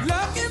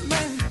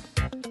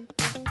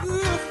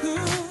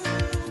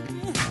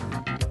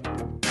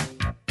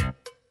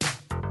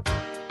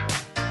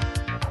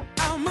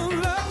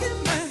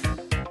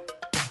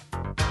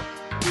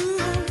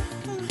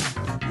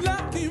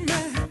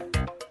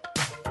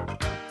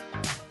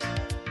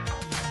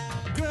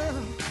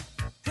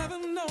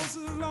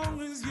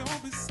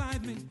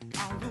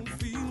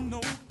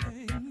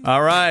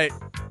 All right.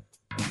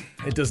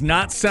 It does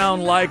not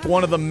sound like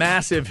one of the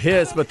massive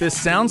hits, but this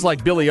sounds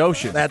like Billy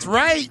Ocean. That's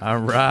right. All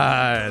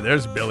right.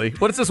 There's Billy.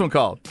 What is this one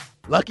called?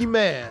 Lucky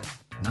Man.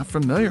 Not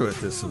familiar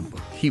with this one.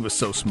 He was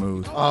so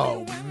smooth.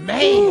 Oh,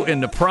 man. In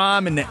the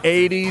prime in the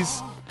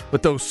 80s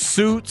with those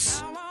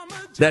suits.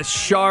 That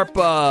sharp,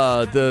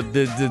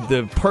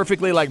 the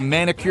perfectly like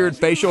manicured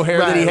facial hair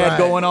that he had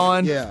going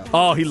on. Yeah.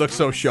 Oh, he looked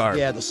so sharp.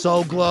 Yeah, the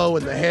soul glow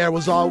and the hair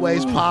was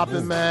always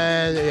popping,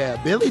 man.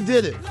 Yeah, Billy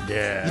did it.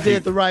 Yeah. He did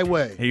it the right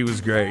way. He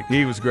was great.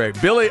 He was great.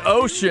 Billy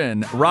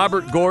Ocean,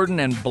 Robert Gordon,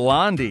 and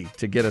Blondie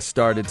to get us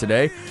started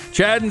today.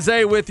 Chad and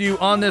Zay with you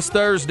on this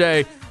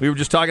Thursday. We were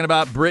just talking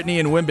about Brittany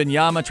and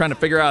Wembanyama, trying to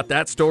figure out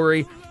that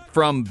story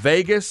from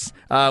Vegas.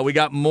 We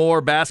got more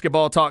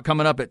basketball talk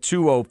coming up at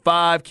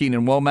 2:05.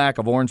 Keenan Womack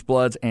of Orange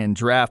Bloods and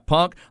Draft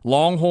Punk.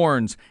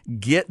 Longhorns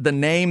get the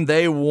name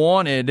they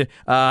wanted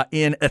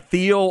in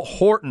Ethiel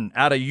Horton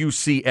out of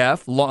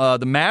UCF.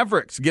 The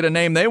Mavericks get a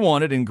name they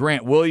wanted in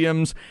Grant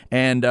Williams,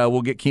 and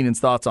we'll get Keenan's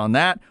thoughts on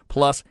that.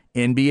 Plus,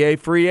 NBA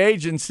free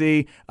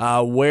agency.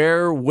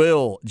 Where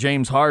will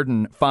James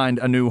Harden find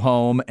a new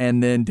home?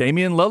 And then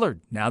Damian Lillard,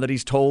 now that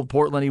he's told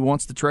Portland he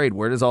wants to trade,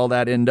 where does all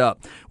that end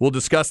up? We'll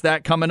discuss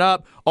that coming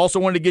up. Also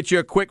wanted to get you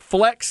a quick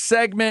flex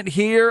segment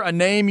here, a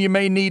name you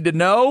may need to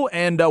know,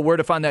 and where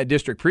to find that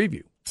district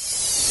preview.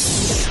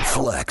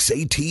 Flex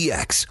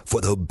ATX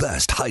for the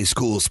best high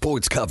school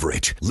sports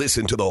coverage.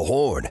 Listen to the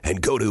Horn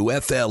and go to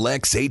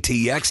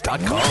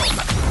FLXATX.com.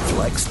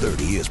 Flex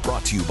 30 is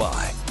brought to you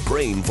by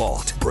Brain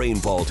Vault. Brain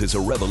Vault is a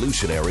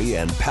revolutionary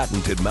and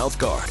patented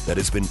mouthguard that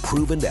has been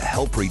proven to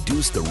help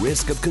reduce the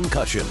risk of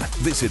concussion.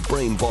 Visit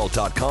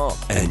BrainVault.com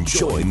and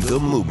join the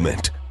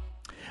movement.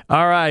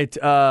 All right,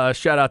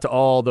 shout out to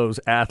all those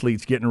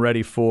athletes getting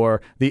ready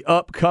for the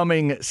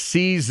upcoming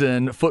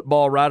season.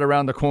 Football right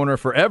around the corner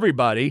for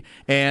everybody.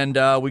 And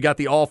we got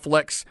the All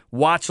Flex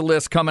watch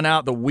list coming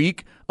out the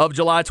week of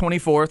July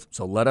 24th.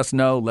 So let us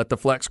know, let the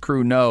Flex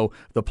crew know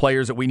the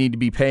players that we need to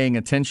be paying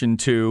attention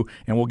to.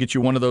 And we'll get you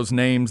one of those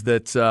names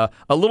that's a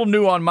little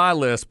new on my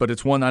list, but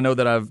it's one I know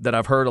that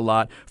I've heard a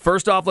lot.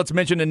 First off, let's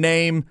mention a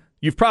name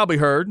you've probably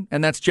heard,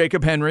 and that's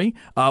Jacob Henry.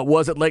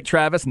 Was at Lake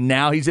Travis.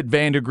 Now he's at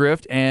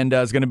Vandergrift and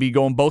is going to be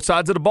going both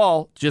sides of the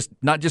ball,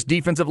 not just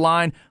defensive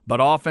line, but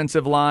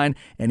offensive line.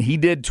 And he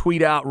did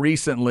tweet out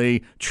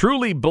recently,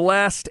 truly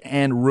blessed,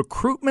 and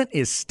recruitment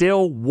is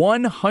still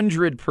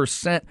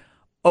 100%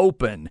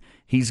 open.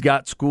 He's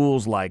got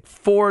schools like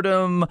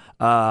Fordham.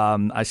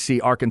 I see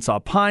Arkansas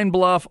Pine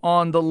Bluff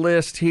on the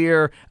list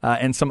here,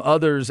 and some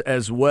others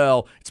as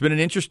well. It's been an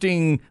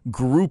interesting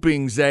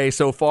grouping, Zay,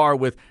 so far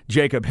with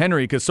Jacob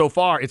Henry, because so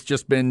far it's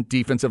just been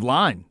defensive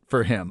line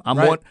for him.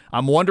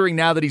 I'm wondering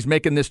now that he's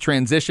making this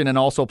transition and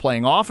also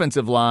playing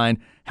offensive line,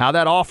 how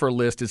that offer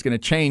list is going to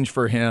change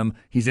for him.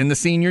 He's in the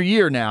senior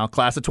year now,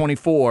 class of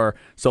 24.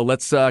 So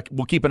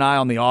we'll keep an eye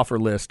on the offer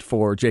list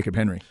for Jacob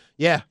Henry.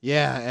 Yeah,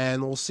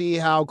 and we'll see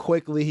how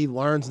quickly he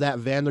learns that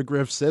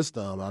Vandergrift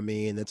system. I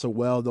mean, it's a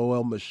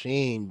well-oiled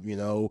machine. You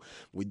know,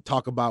 we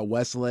talk about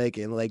Westlake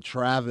and Lake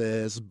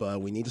Travis,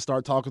 but we need to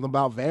start talking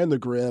about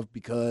Vandergrift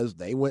because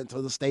they went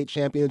to the state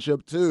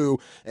championship too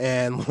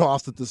and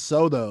lost it to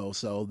Soto.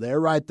 So they're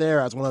right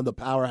there as one of the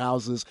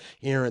powerhouses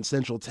here in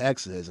Central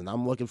Texas, and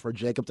I'm looking for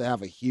Jacob to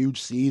have a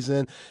huge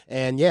season.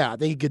 And yeah, I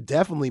think he could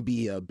definitely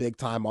be a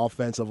big-time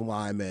offensive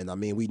lineman. I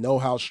mean, we know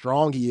how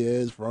strong he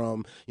is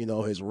from,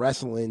 his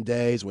wrestling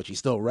days, which he's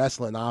still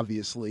wrestling,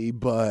 obviously,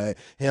 but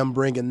him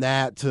bringing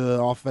that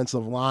to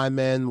offensive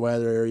linemen,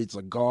 whether it's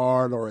a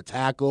guard or a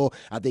tackle,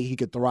 I think he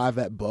could thrive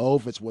at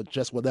both. It's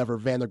just whatever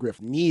Vandergrift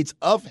needs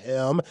of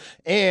him,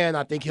 and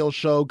I think he'll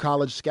show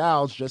college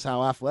scouts just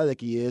how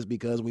athletic he is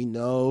because we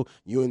know,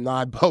 you and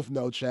I both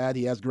know, Chad,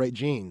 he has great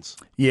genes.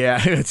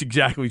 Yeah, that's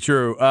exactly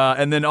true.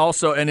 And then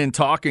also, and in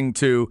talking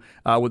to,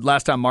 with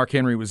last time Mark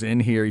Henry was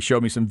in here, he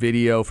showed me some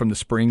video from the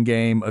spring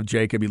game of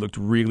Jacob. He looked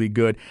really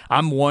good.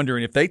 I'm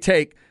wondering if they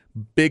take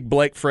big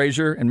Blake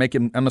Frazier and make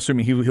him, I'm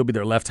assuming he'll be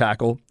their left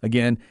tackle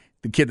again,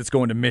 the kid that's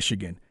going to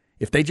Michigan.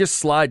 If they just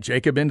slide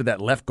Jacob into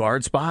that left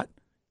guard spot,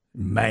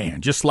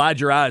 man, just slide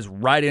your eyes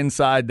right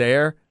inside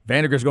there.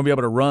 Vandergrift's going to be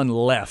able to run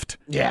left.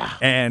 Yeah.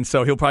 And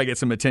so he'll probably get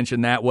some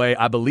attention that way.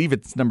 I believe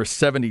it's number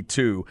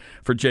 72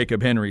 for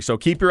Jacob Henry. So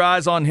keep your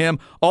eyes on him.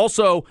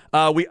 Also,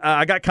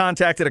 I got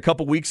contacted a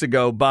couple weeks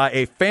ago by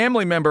a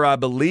family member, I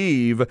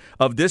believe,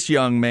 of this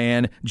young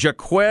man,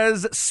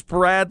 Jaquez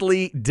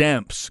Spradley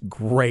Demps.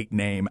 Great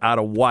name, out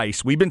of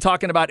Weiss. We've been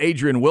talking about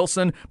Adrian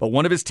Wilson, but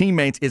one of his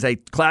teammates is a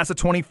class of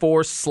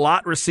 24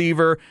 slot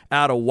receiver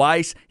out of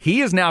Weiss.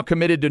 He is now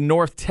committed to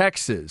North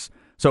Texas.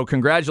 So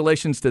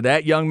congratulations to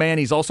that young man.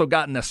 He's also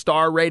gotten a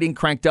star rating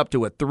cranked up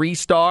to a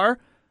 3-star.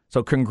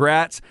 So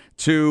congrats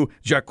to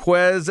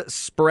Jaquez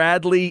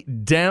Spradley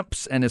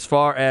Demps. And as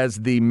far as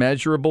the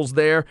measurables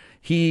there,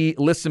 he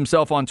lists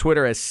himself on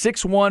Twitter as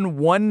 6'1",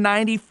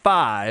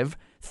 195,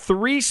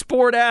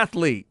 3-sport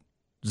athlete,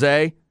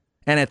 Zay,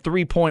 and a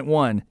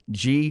 3.1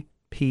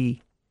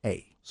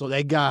 GPA. So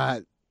they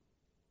got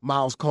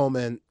Miles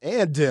Coleman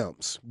and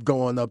Demps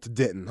going up to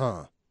Denton,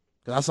 huh?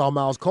 Because I saw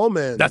Miles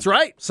Coleman. That's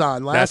right.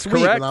 Signed last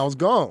week when I was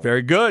gone.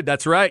 Very good.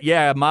 That's right.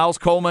 Yeah, Miles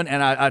Coleman,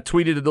 and I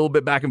tweeted a little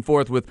bit back and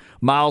forth with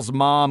Miles'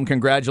 mom,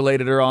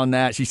 congratulated her on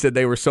that. She said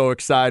they were so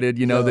excited,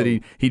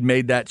 that he'd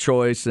made that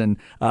choice. And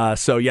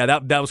so, yeah,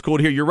 that was cool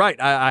to hear. You're right.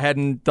 I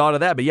hadn't thought of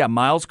that. But, yeah,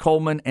 Miles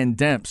Coleman and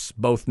Demps,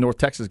 both North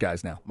Texas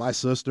guys now. My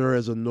sister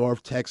is a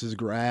North Texas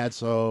grad,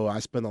 so I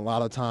spent a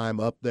lot of time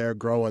up there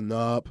growing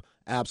up.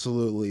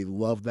 Absolutely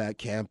love that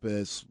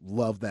campus,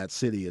 love that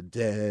city of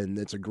Denton.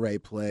 It's a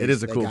great place. It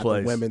is a cool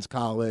place. The women's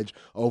college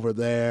over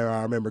there.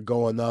 I remember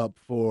going up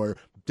for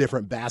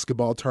different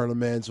basketball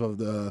tournaments of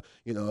the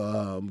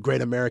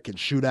Great American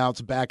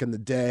Shootouts back in the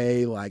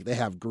day. Like, they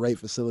have great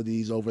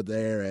facilities over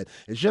there, and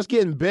it's just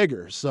getting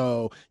bigger.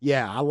 So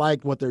yeah, I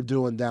like what they're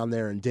doing down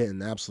there in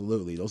Denton.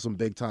 Absolutely, those some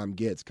big time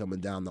gets coming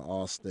down to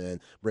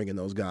Austin, bringing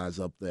those guys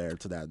up there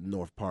to that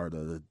north part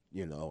of the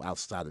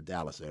outside of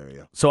Dallas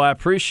area. So I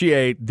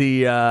appreciate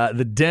the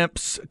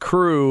Demps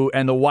crew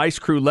and the Weiss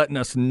crew letting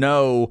us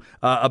know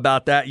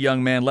about that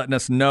young man, letting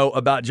us know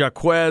about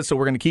Jaquez. So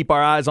we're going to keep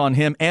our eyes on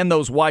him and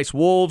those Weiss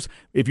Wolves.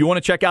 If you want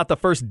to check out the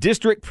first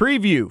district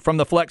preview from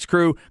the Flex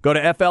crew, go to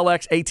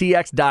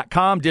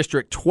flxatx.com.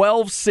 District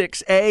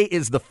 12-6A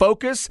is the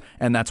focus,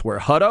 and that's where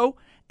Hutto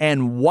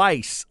and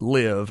Weiss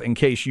live, in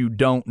case you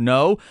don't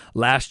know.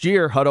 Last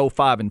year, Hutto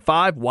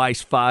 5-5,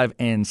 Weiss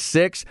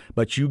 5-6,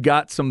 but you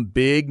got some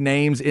big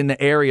names in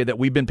the area that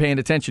we've been paying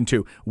attention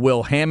to.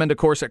 Will Hammond, of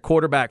course, at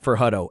quarterback for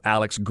Hutto.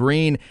 Alex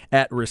Green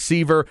at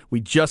receiver.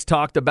 We just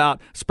talked about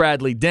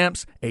Spradley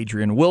Demps.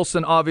 Adrian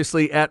Wilson,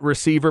 obviously, at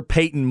receiver.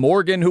 Peyton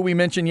Morgan, who we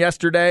mentioned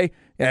yesterday,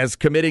 as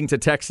committing to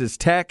Texas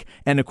Tech.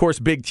 And, of course,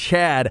 Big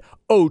Chad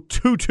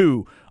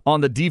Otutu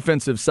on the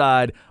defensive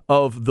side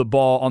of the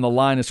ball on the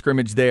line of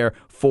scrimmage there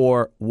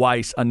for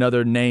Weiss,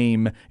 another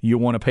name you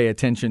want to pay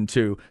attention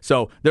to.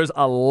 So there's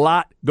a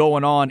lot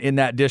going on in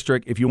that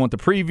district. If you want the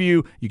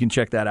preview, you can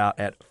check that out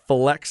at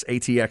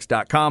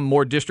flexatx.com.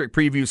 More district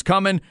previews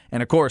coming.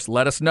 And, of course,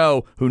 let us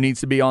know who needs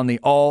to be on the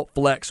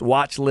all-flex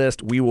watch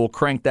list. We will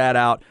crank that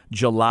out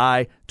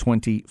July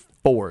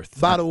 24th.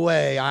 By the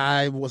way,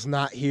 I was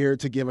not here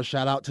to give a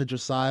shout-out to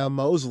Josiah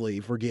Mosley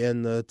for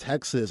getting the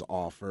Texas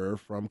offer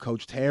from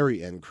Coach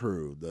Terry and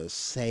crew. The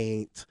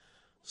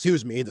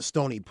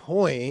Stony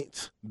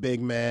Point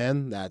big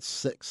man,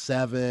 that's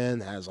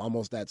 6'7", has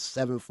almost that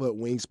 7-foot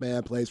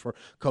wingspan, plays for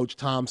Coach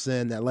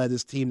Thompson that led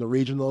his team to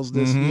regionals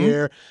this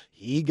year.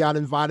 He got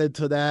invited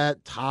to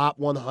that top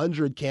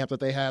 100 camp that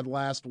they had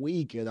last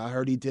week, and I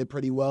heard he did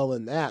pretty well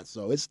in that.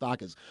 So his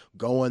stock is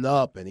going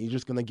up, and he's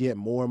just going to get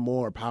more and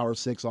more Power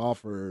 6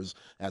 offers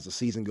as the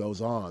season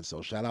goes on.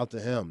 So shout out to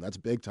him. That's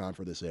big time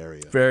for this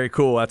area. Very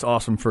cool. That's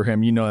awesome for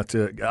him. That's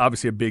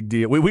obviously a big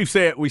deal. We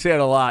say it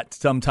a lot.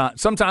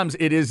 Sometimes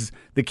it is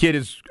the kid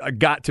has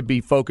got to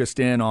be focused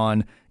in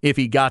on if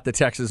he got the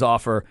Texas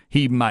offer,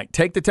 he might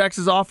take the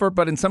Texas offer,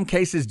 but in some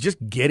cases, just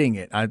getting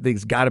it, I think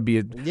it's got to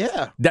be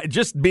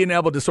just being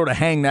able to sort of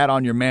hang that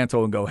on your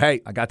mantle and go,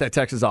 hey, I got that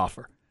Texas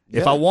offer.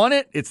 If I want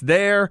it, it's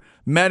there.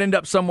 Might end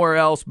up somewhere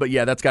else, but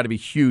yeah, that's got to be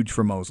huge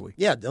for Mosley.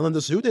 Yeah, Dylan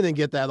DeSue didn't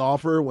get that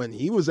offer when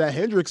he was at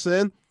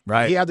Hendrickson.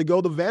 Right. He had to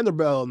go to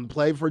Vanderbilt and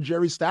play for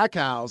Jerry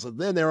Stackhouse, and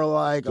then they were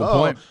like,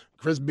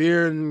 Chris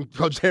Beard and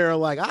Coach Terry are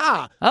like, this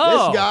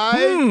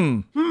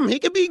guy, he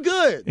could be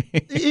good.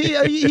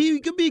 he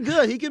could be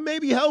good. He can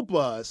maybe help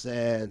us.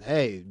 And,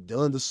 hey,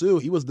 Dylan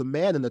DeSue, he was the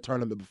man in the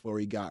tournament before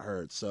he got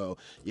hurt. So,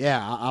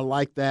 yeah, I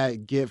like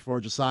that get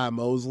for Josiah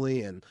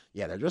Mosley. And,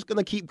 yeah, they're just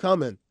going to keep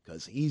coming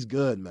because he's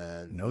good,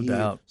 man. No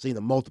doubt. Seen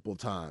him multiple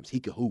times. He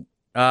could hoop.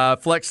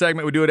 Flex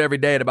segment, we do it every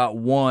day at about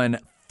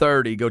 1:30.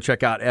 Go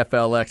check out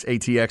FLX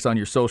ATX on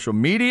your social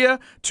media.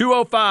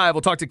 2:05,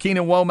 we'll talk to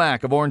Keenan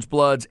Womack of Orange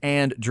Bloods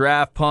and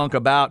Draft Punk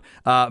about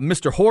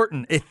Mr.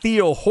 Horton,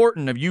 Ethiel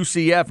Horton of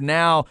UCF,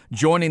 now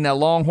joining that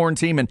Longhorn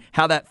team and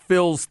how that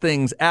fills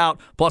things out.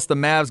 Plus the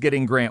Mavs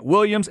getting Grant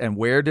Williams, and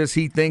where does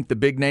he think the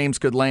big names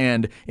could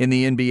land in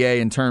the NBA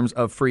in terms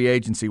of free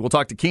agency? We'll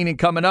talk to Keenan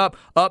coming up.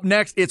 Up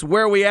next, it's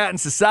Where We At in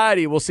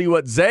Society. We'll see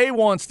what Zay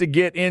wants to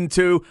get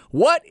into.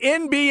 What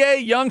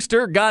NBA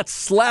youngster got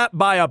slapped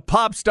by a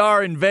pop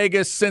star in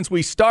Vegas since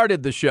we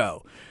started the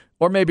show?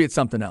 Or maybe it's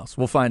something else.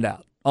 We'll find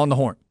out on the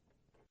Horn.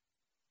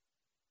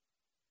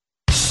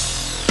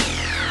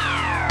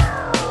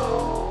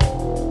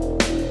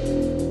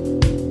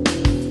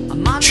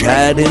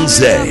 Chad and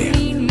Zay.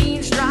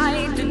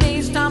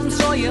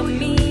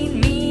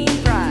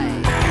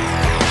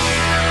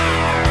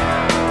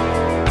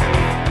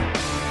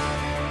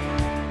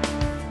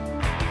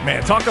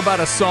 Man, talk about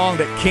a song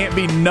that can't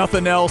be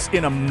nothing else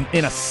in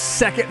a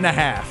second and a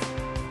half.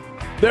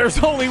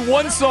 There's only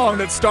one song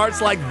that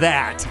starts like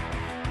that.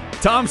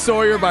 Tom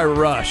Sawyer by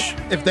Rush.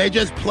 If they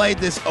just played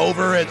this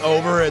over and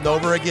over and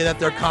over again at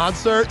their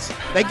concerts,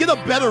 they get a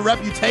better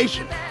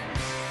reputation.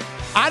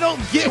 I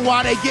don't get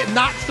why they get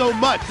knocked so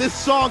much. This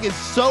song is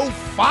so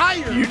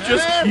fire.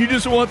 You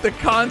just want the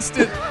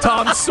constant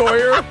Tom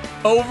Sawyer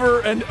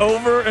over and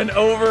over and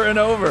over and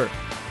over.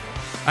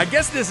 I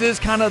guess this is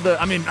kind of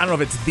I don't know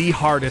if it's the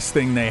hardest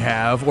thing they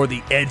have or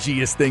the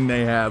edgiest thing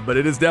they have, but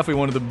it is definitely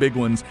one of the big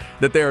ones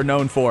that they are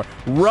known for.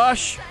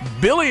 Rush,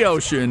 Billy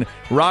Ocean,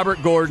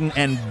 Robert Gordon,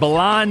 and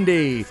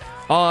Blondie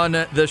on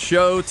the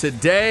show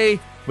today.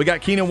 We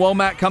got Keenan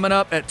Womack coming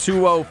up at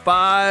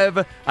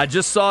 2:05. I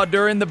just saw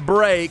during the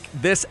break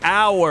this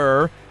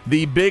hour,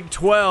 the Big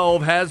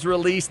 12 has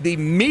released the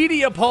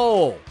media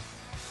poll.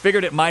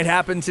 Figured it might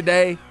happen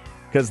today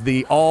because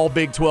the all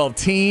Big 12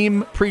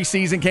 team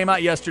preseason came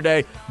out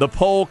yesterday. The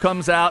poll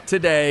comes out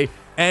today.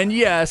 And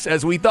yes,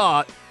 as we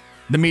thought,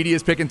 the media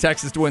is picking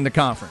Texas to win the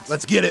conference.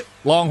 Let's get it.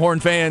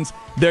 Longhorn fans,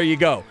 there you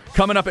go.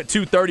 Coming up at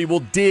 2:30, we'll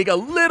dig a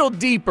little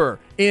deeper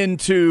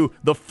into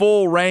the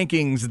full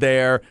rankings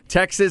there.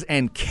 Texas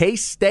and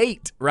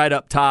K-State right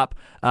up top.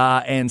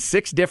 And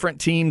 6 different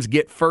teams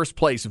get first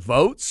place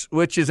votes,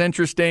 which is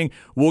interesting.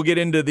 We'll get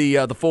into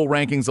the full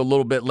rankings a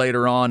little bit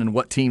later on and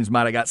what teams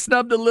might have got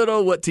snubbed a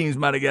little, what teams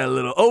might have got a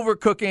little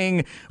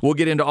overcooking. We'll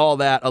get into all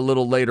that a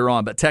little later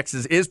on. But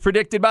Texas is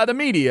predicted by the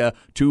media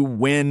to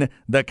win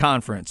the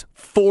conference.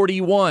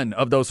 41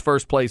 of those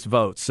first place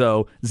votes.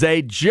 So,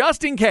 Zay,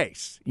 just in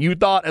case you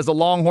thought as a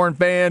Longhorn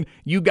fan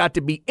you got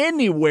to be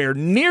anywhere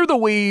near the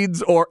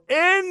weeds or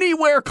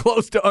anywhere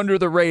close to under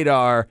the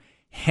radar,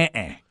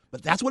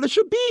 But that's what it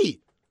should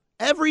be.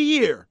 Every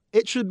year,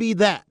 it should be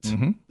that.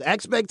 Mm-hmm. The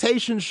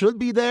expectations should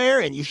be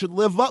there, and you should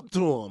live up to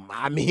them.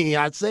 I mean,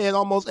 I say it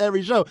almost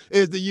every show.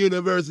 It's the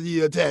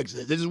University of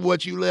Texas. This is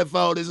what you live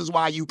for. This is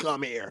why you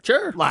come here.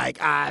 Sure. It's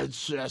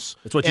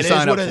what you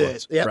sign up for. It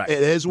is. Yep, right.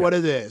 It is what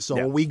it is. So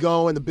when we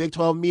go in the Big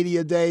 12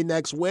 Media Day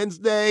next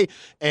Wednesday,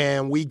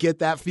 and we get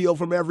that feel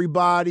from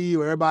everybody,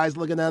 where everybody's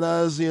looking at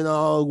us,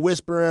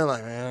 whispering,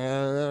 like,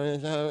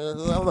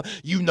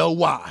 you know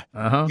why.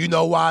 Uh-huh. You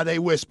know why they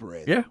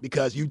whispering. Yeah.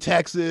 Because you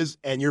Texas,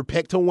 and you're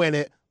picked to win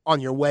it on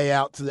your way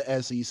out to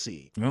the SEC.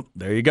 Well,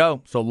 there you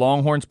go. So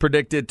Longhorns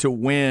predicted to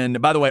win.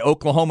 By the way,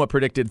 Oklahoma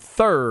predicted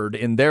third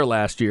in their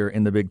last year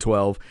in the Big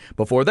 12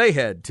 before they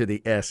head to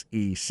the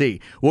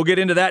SEC. We'll get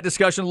into that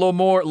discussion a little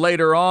more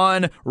later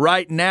on.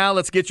 Right now,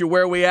 let's get you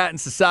where we at in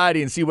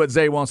society and see what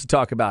Zay wants to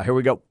talk about. Here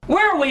we go.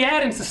 Where are we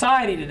at in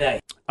society today?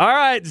 All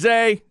right,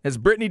 Zay. Has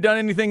Brittany done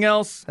anything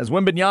else? Has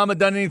Wembanyama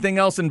done anything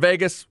else in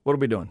Vegas? What are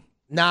we doing?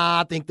 Nah,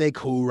 I think they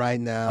cool right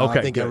now. Okay,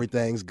 I think good.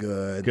 everything's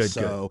good. Good.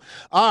 All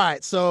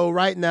right. So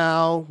right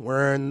now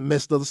we're in the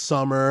midst of the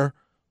summer.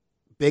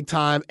 Big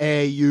time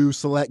AAU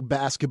select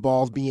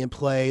basketballs being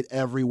played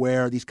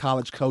everywhere. These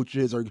college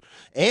coaches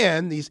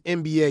and these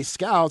NBA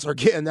scouts are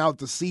getting out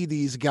to see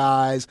these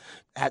guys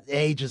at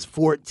ages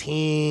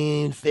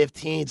 14,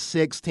 15,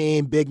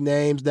 16, big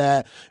names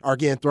that are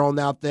getting thrown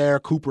out there.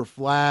 Cooper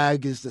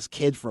Flagg is this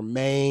kid from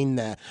Maine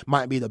that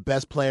might be the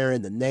best player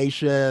in the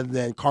nation.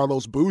 Then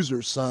Carlos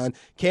Boozer's son,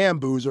 Cam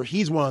Boozer,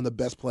 he's one of the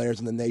best players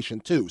in the nation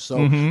too.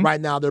 So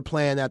right now they're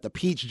playing at the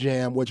Peach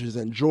Jam, which is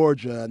in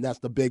Georgia, and that's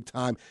the big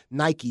time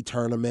Nike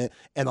tournament.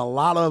 And a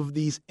lot of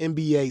these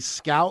NBA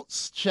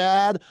scouts,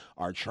 Chad,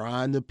 are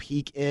trying to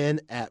peek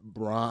in at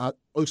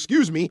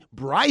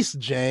Bryce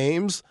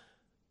James,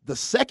 the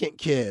second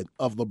kid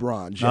of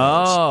LeBron James.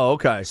 Oh,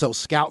 okay. So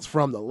scouts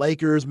from the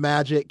Lakers,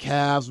 Magic,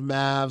 Cavs,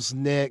 Mavs,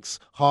 Knicks,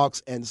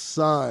 Hawks, and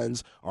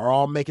Suns are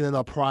all making it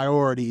a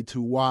priority to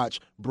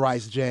watch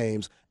Bryce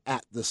James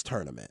at this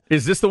tournament.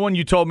 Is this the one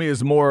you told me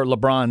is more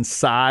LeBron's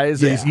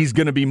size? Yeah. He's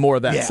going to be more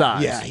that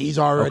size? Yeah, he's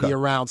already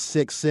around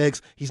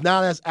 6'6". He's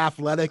not as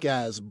athletic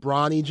as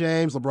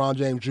LeBron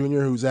James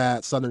Jr., who's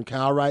at Southern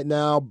Cal right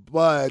now,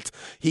 but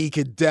he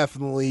could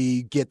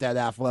definitely get that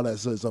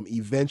athleticism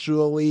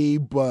eventually.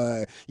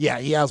 But, yeah,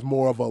 he has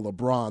more of a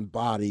LeBron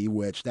body,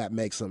 which that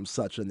makes him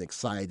such an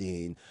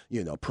exciting,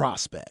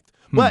 prospect.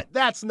 But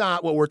that's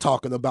not what we're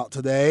talking about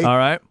today. All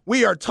right.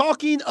 We are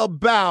talking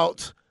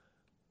about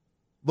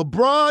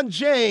LeBron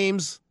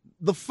James,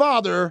 the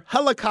father,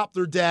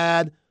 helicopter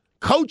dad,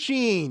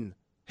 coaching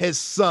his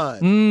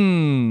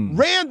son.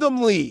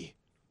 Randomly.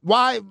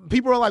 Why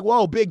people are like,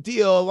 whoa, big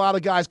deal. A lot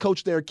of guys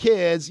coach their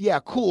kids.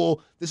 Yeah,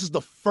 cool. This is the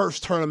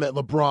first tournament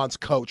LeBron's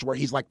coach where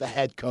he's like the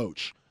head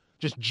coach.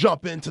 Just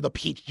jump into the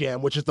Peach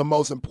Jam, which is the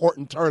most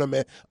important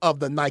tournament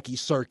of the Nike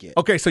circuit.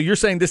 Okay, so you're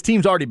saying this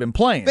team's already been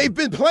playing. They've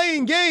been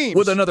playing games.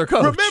 With another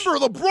coach. Remember,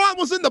 LeBron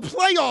was in the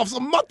playoffs a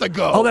month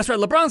ago. Oh, that's right.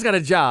 LeBron's got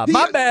a job.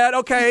 My bad.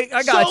 Okay,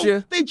 I got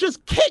you. They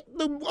just kicked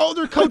the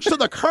older coach to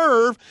the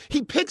curve.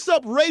 He picks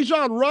up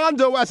Rajon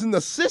Rondo as an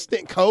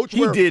assistant coach.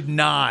 He did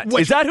not.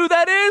 Is that who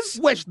that is?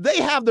 Which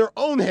they have their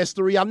own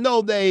history. I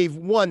know they've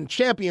won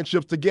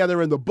championships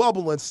together in the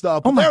bubble and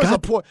stuff. Oh, my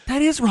God.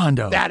 That is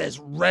Rondo. That is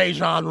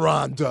Rajon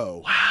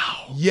Rondo.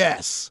 Wow.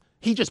 Yes.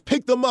 He just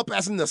picked him up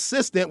as an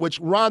assistant, which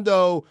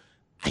Rondo...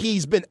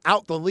 He's been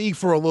out the league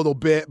for a little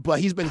bit,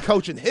 but he's been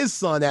coaching his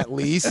son at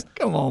least.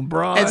 Come on,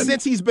 Bron. And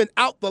since he's been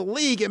out the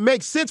league, it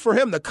makes sense for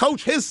him to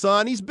coach his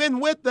son. He's been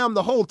with them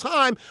the whole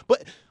time,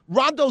 but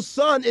Rondo's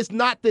son is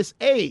not this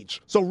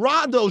age. So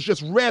Rondo's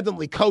just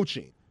randomly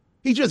coaching.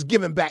 He's just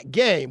giving back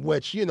game,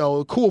 which,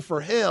 cool for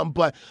him.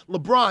 But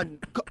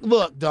LeBron,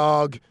 look,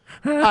 dog,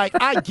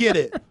 I get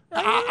it.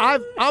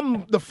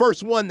 I'm the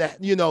first one that,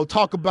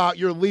 talk about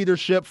your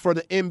leadership for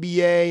the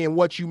NBA and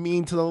what you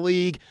mean to the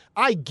league.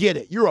 I get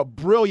it. You're a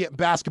brilliant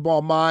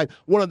basketball mind,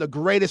 one of the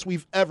greatest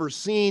we've ever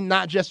seen,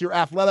 not just your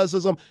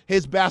athleticism.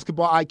 His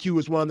basketball IQ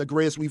is one of the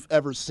greatest we've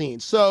ever seen.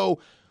 So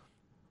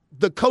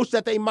the coach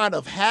that they might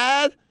have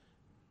had,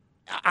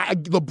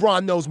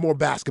 LeBron knows more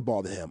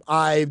basketball than him.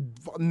 I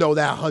know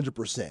that 100%.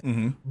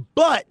 Mm-hmm.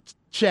 But,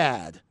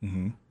 Chad,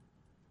 mm-hmm.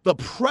 the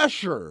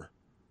pressure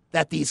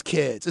that these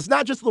kids, it's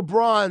not just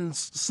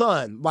LeBron's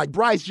son. Like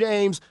Bryce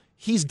James,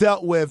 he's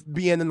dealt with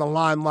being in the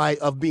limelight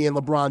of being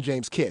LeBron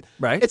James' kid.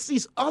 Right. It's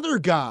these other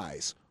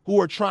guys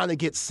who are trying to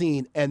get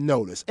seen and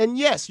noticed. And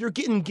yes, you're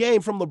getting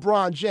game from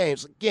LeBron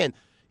James. Again,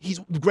 he's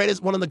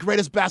one of the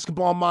greatest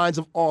basketball minds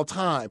of all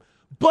time.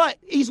 But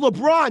he's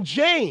LeBron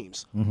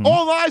James. Mm-hmm.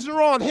 All eyes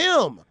are on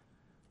him.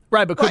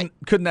 Right, but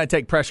couldn't that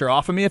take pressure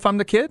off of me if I'm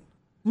the kid?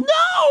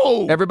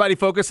 No! Everybody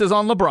focuses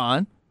on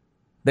LeBron.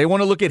 They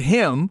want to look at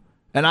him.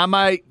 And I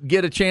might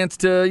get a chance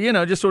to,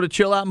 just sort of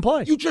chill out and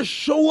play. You just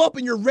show up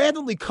and you're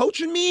randomly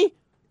coaching me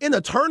in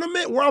a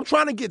tournament where I'm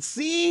trying to get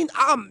seen?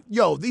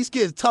 These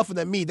kids tougher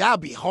than me.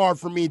 That'd be hard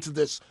for me to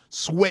just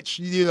switch,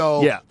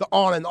 the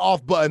on and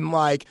off button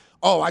like,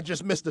 oh, I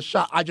just missed a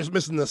shot. I just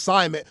missed an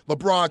assignment.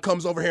 LeBron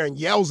comes over here and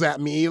yells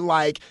at me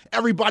like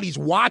everybody's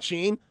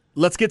watching.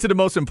 Let's get to the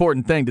most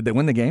important thing. Did they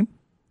win the game?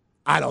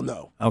 I don't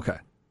know. Okay.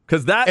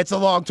 Because it's a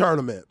long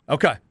tournament.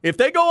 Okay. If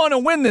they go on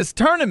and win this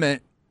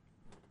tournament,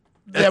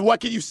 then what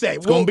can you say?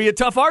 It's going to be a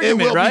tough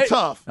argument, right? It will be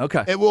tough.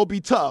 Okay. It will be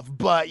tough.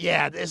 But,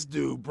 yeah, this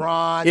dude,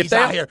 Bron, he's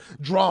out here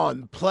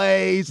drawing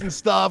plays and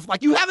stuff.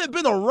 Like, you haven't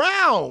been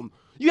around.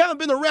 You haven't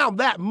been around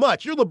that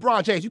much. You're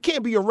LeBron James. You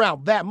can't be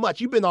around that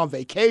much. You've been on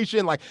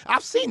vacation. Like,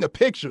 I've seen the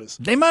pictures.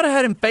 They might have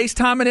had him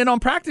FaceTiming in on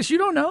practice. You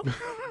don't know.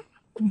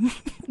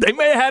 They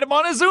may have had him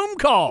on a Zoom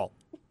call.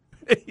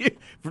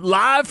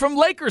 Live from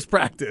Lakers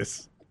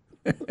practice.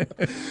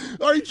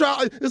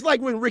 It's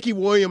like when Ricky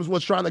Williams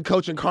was trying to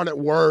coach Incarnate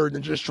Word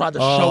and just tried to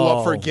show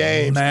up for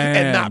games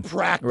and not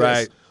practice.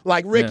 Right.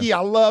 Like, Ricky, I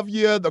love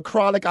you. The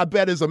Chronic, I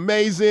bet, is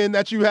amazing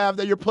that you have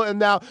that you're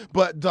putting out.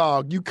 But,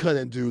 dog, you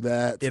couldn't do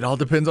that. It all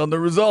depends on the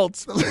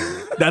results.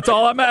 That's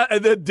all I'm at.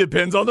 It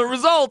depends on the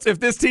results. If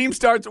this team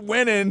starts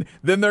winning,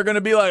 then they're going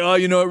to be like,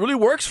 it really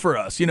works for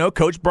us.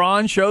 Coach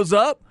Bron shows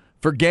up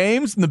for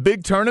games and the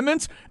big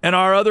tournaments, and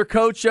our other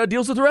coach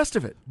deals with the rest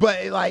of it. But,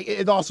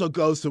 it also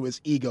goes to his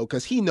ego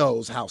because he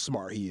knows how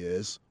smart he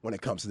is when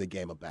it comes to the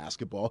game of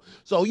basketball.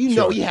 So, he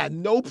had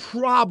no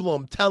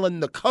problem telling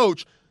the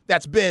coach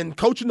that's been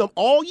coaching them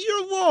all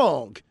year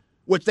long,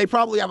 which they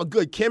probably have a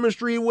good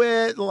chemistry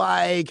with.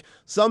 Like,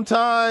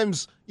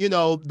 sometimes,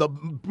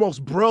 the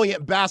most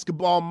brilliant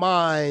basketball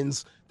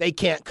minds, they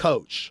can't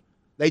coach.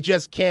 They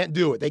just can't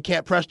do it. They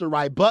can't press the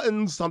right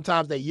buttons.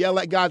 Sometimes they yell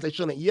at guys they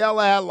shouldn't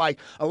yell at. Like,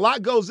 a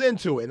lot goes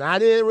into it. And I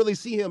didn't really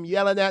see him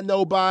yelling at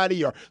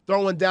nobody or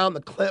throwing down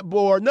the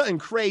clipboard. Nothing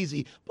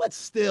crazy. But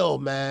still,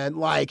 man,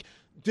 like,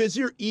 is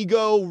your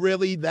ego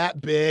really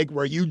that big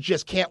where you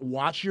just can't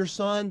watch your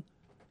son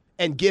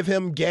and give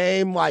him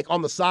game, like,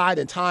 on the side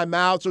and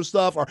timeouts or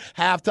stuff or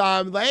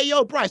halftime? Like, hey,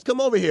 yo, Bryce, come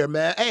over here,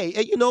 man. Hey,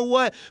 you know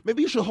what?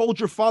 Maybe you should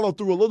hold your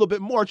follow-through a little bit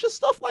more. Just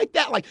stuff like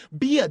that. Like,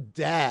 be a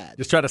dad.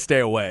 Just try to stay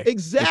away.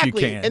 Exactly. If you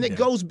can. And it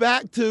goes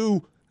back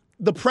to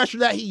the pressure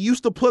that he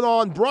used to put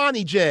on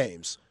Bronny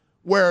James,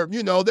 where,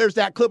 there's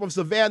that clip of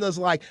Savannah's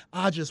like,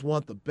 I just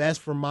want the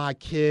best for my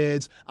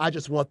kids. I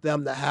just want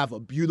them to have a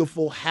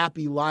beautiful,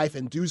 happy life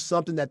and do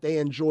something that they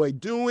enjoy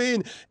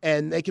doing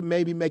and they can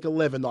maybe make a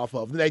living off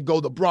of. And they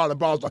go to Bron, and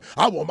Bron's like,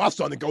 I want my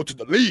son to go to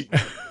the league.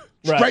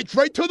 Right.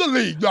 Straight to the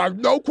league.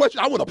 No question.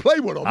 I want to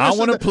play with him. I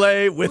want to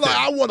play with him.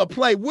 I want to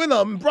play with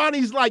him.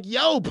 Bronny's like,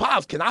 yo,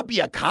 Pops, can I be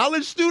a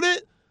college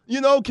student?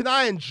 Can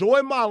I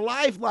enjoy my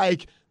life?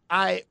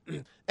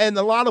 And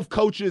a lot of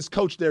coaches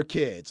coach their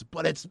kids,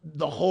 but it's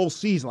the whole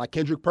season. Like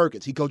Kendrick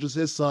Perkins, he coaches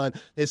his son.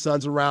 His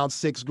son's around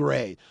 6th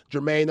grade.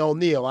 Jermaine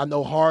O'Neal, I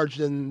know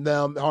Harge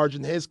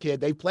and his kid,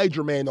 they played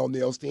Jermaine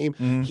O'Neal's team.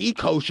 Mm-hmm. He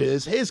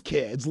coaches his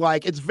kids.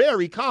 Like, it's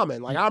very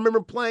common. Like, I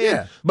remember playing,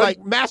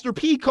 Master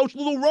P coached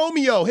Little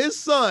Romeo, his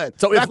son.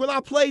 So back when I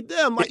played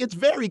them, it's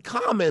very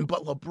common.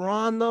 But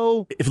LeBron,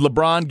 though. If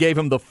LeBron gave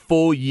him the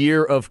full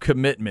year of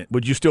commitment,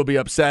 would you still be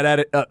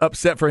upset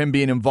for him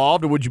being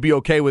involved, or would you be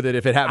okay with it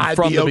if it happened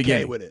from the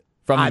beginning?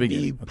 I'd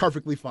be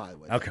perfectly fine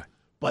with it. Okay.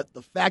 But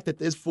the fact that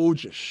this fool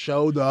just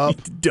showed up.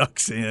 He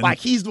ducks in. Like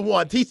he's the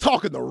one. He's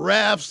talking to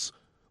refs.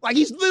 Like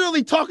he's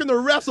literally talking to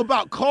refs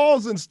about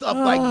calls and stuff.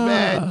 Like,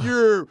 man,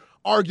 you're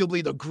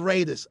arguably the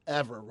greatest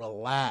ever.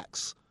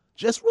 Relax.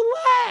 Just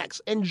relax.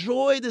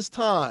 Enjoy this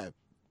time.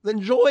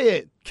 Enjoy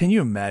it. Can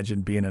you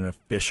imagine being an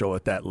official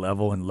at that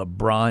level and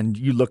LeBron,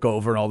 you look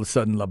over and all of a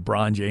sudden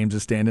LeBron James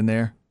is standing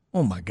there?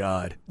 Oh, my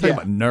God. Talking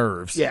about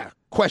nerves. Yeah.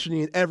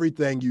 Questioning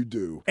everything you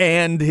do.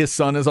 And his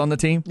son is on the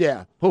team?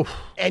 Yeah. Oof.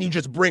 And you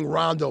just bring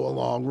Rondo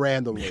along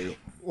randomly.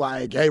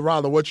 Like, hey,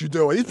 Rondo, what you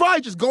doing? He's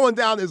probably just going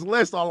down his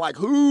list on, like,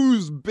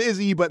 who's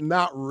busy but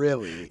not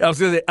really. I was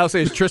going to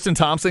say, is Tristan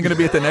Thompson going to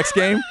be at the next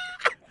game?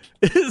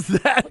 Is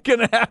that going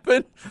to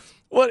happen?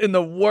 What in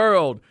the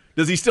world?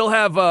 Does he still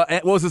have,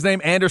 what was his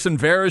name, Anderson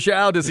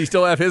Varejao? Does he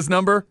still have his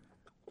number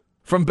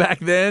from back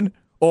then?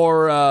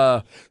 Or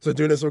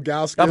Sadunas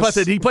Ilgauskas? I was about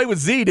to say, he played with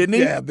Z, didn't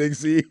he? Yeah, Big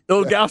Z.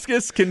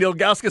 Ilgauskas? Can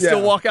Ilgauskas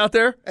still walk out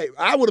there? Hey,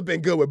 I would have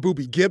been good with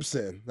Boobie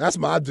Gibson. That's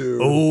my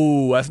dude.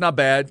 Oh, that's not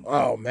bad.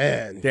 Oh,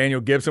 man.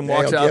 Daniel Gibson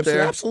walks out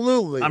there?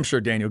 Absolutely. I'm sure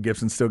Daniel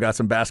Gibson's still got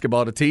some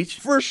basketball to teach.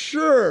 For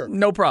sure.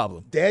 No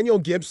problem. Daniel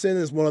Gibson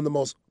is one of the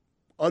most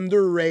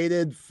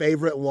underrated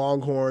favorite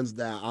Longhorns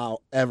that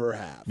I'll ever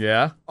have.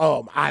 Yeah?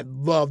 I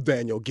love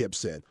Daniel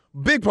Gibson.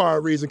 Big part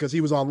of the reason because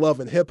he was on Love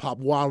and Hip Hop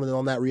wilding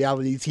on that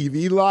reality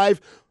TV live,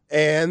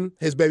 and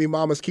his baby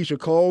mama's Keisha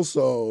Cole,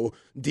 so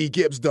D.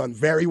 Gibbs done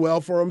very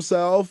well for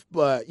himself.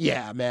 But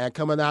yeah, man,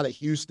 coming out of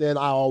Houston,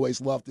 I always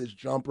loved this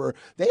jumper.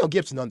 Daniel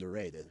Gibson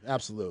underrated,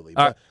 absolutely.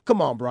 But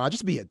come on, Bron,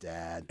 just be a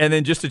dad. And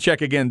then just to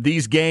check again,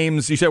 these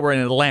games, you said were in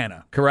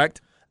Atlanta, correct?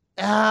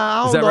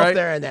 I don't know if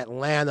they're in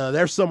Atlanta.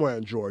 They're somewhere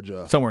in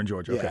Georgia. Somewhere in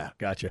Georgia. Okay, yeah.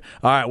 Gotcha.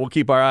 All right, we'll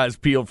keep our eyes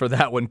peeled for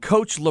that one.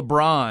 Coach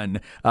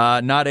LeBron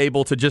not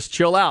able to just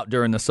chill out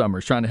during the summer.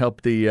 He's trying to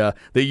help the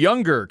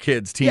younger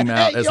kids team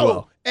out as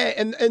well.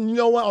 And you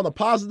know what? On a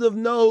positive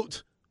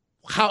note,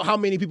 how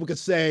many people could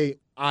say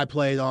I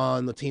played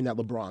on the team that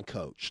LeBron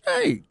coached?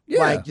 Hey, yeah.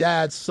 Like,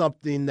 that's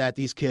something that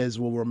these kids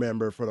will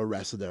remember for the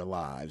rest of their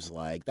lives.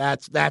 Like,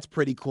 that's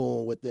pretty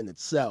cool within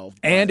itself.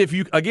 And if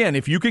you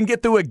can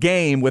get through a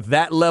game with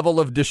that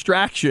level of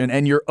distraction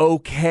and you're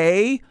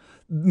okay,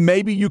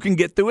 maybe you can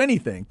get through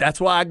anything.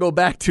 That's why I go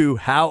back to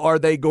how are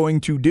they going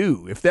to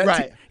do? If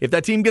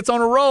that team gets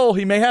on a roll,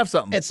 he may have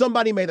something. And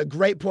somebody made a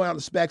great point on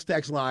the Specs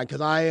text line,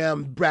 because I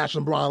am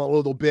brashing LeBron a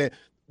little bit.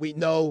 We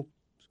know,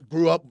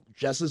 grew up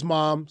just his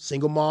mom,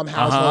 single mom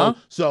household.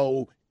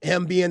 So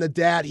him being a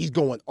dad, he's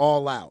going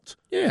all out.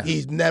 Yeah.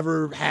 He's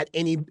never had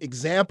any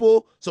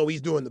example, so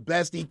he's doing the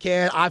best he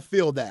can. I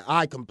feel that.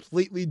 I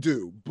completely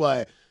do.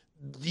 But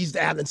he's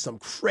adding some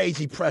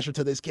crazy pressure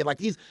to this kid. Like,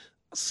 these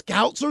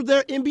scouts are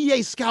there,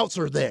 NBA scouts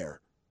are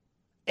there.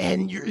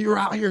 And you're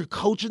out here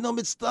coaching them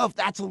and stuff.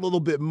 That's a little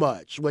bit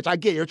much, which I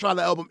get. You're trying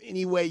to help them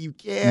any way you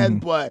can,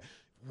 but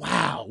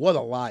wow, what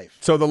a life.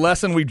 So the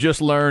lesson we've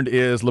just learned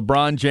is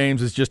LeBron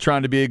James is just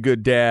trying to be a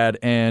good dad,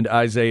 and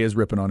Isaiah is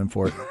ripping on him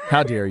for it.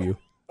 How dare you?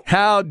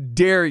 How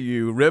dare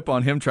you rip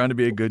on him trying to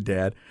be a good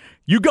dad?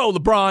 You go,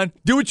 LeBron.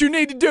 Do what you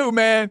need to do,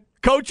 man.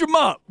 Coach him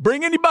up.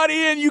 Bring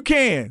anybody in you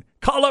can.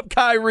 Call up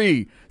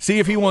Kyrie. See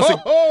if he wants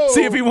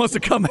to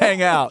come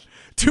hang out.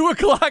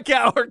 2:00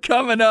 hour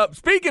coming up.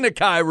 Speaking of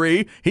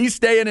Kyrie, he's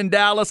staying in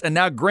Dallas, and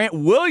now Grant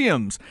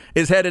Williams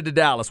is headed to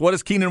Dallas. What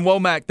does Keenan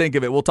Womack think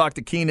of it? We'll talk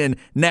to Keenan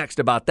next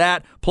about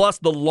that. Plus,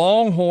 the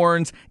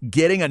Longhorns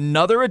getting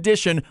another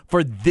addition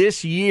for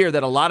this year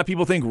that a lot of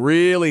people think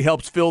really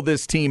helps fill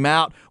this team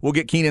out. We'll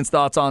get Keenan's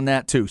thoughts on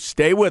that, too.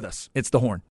 Stay with us. It's The Horn.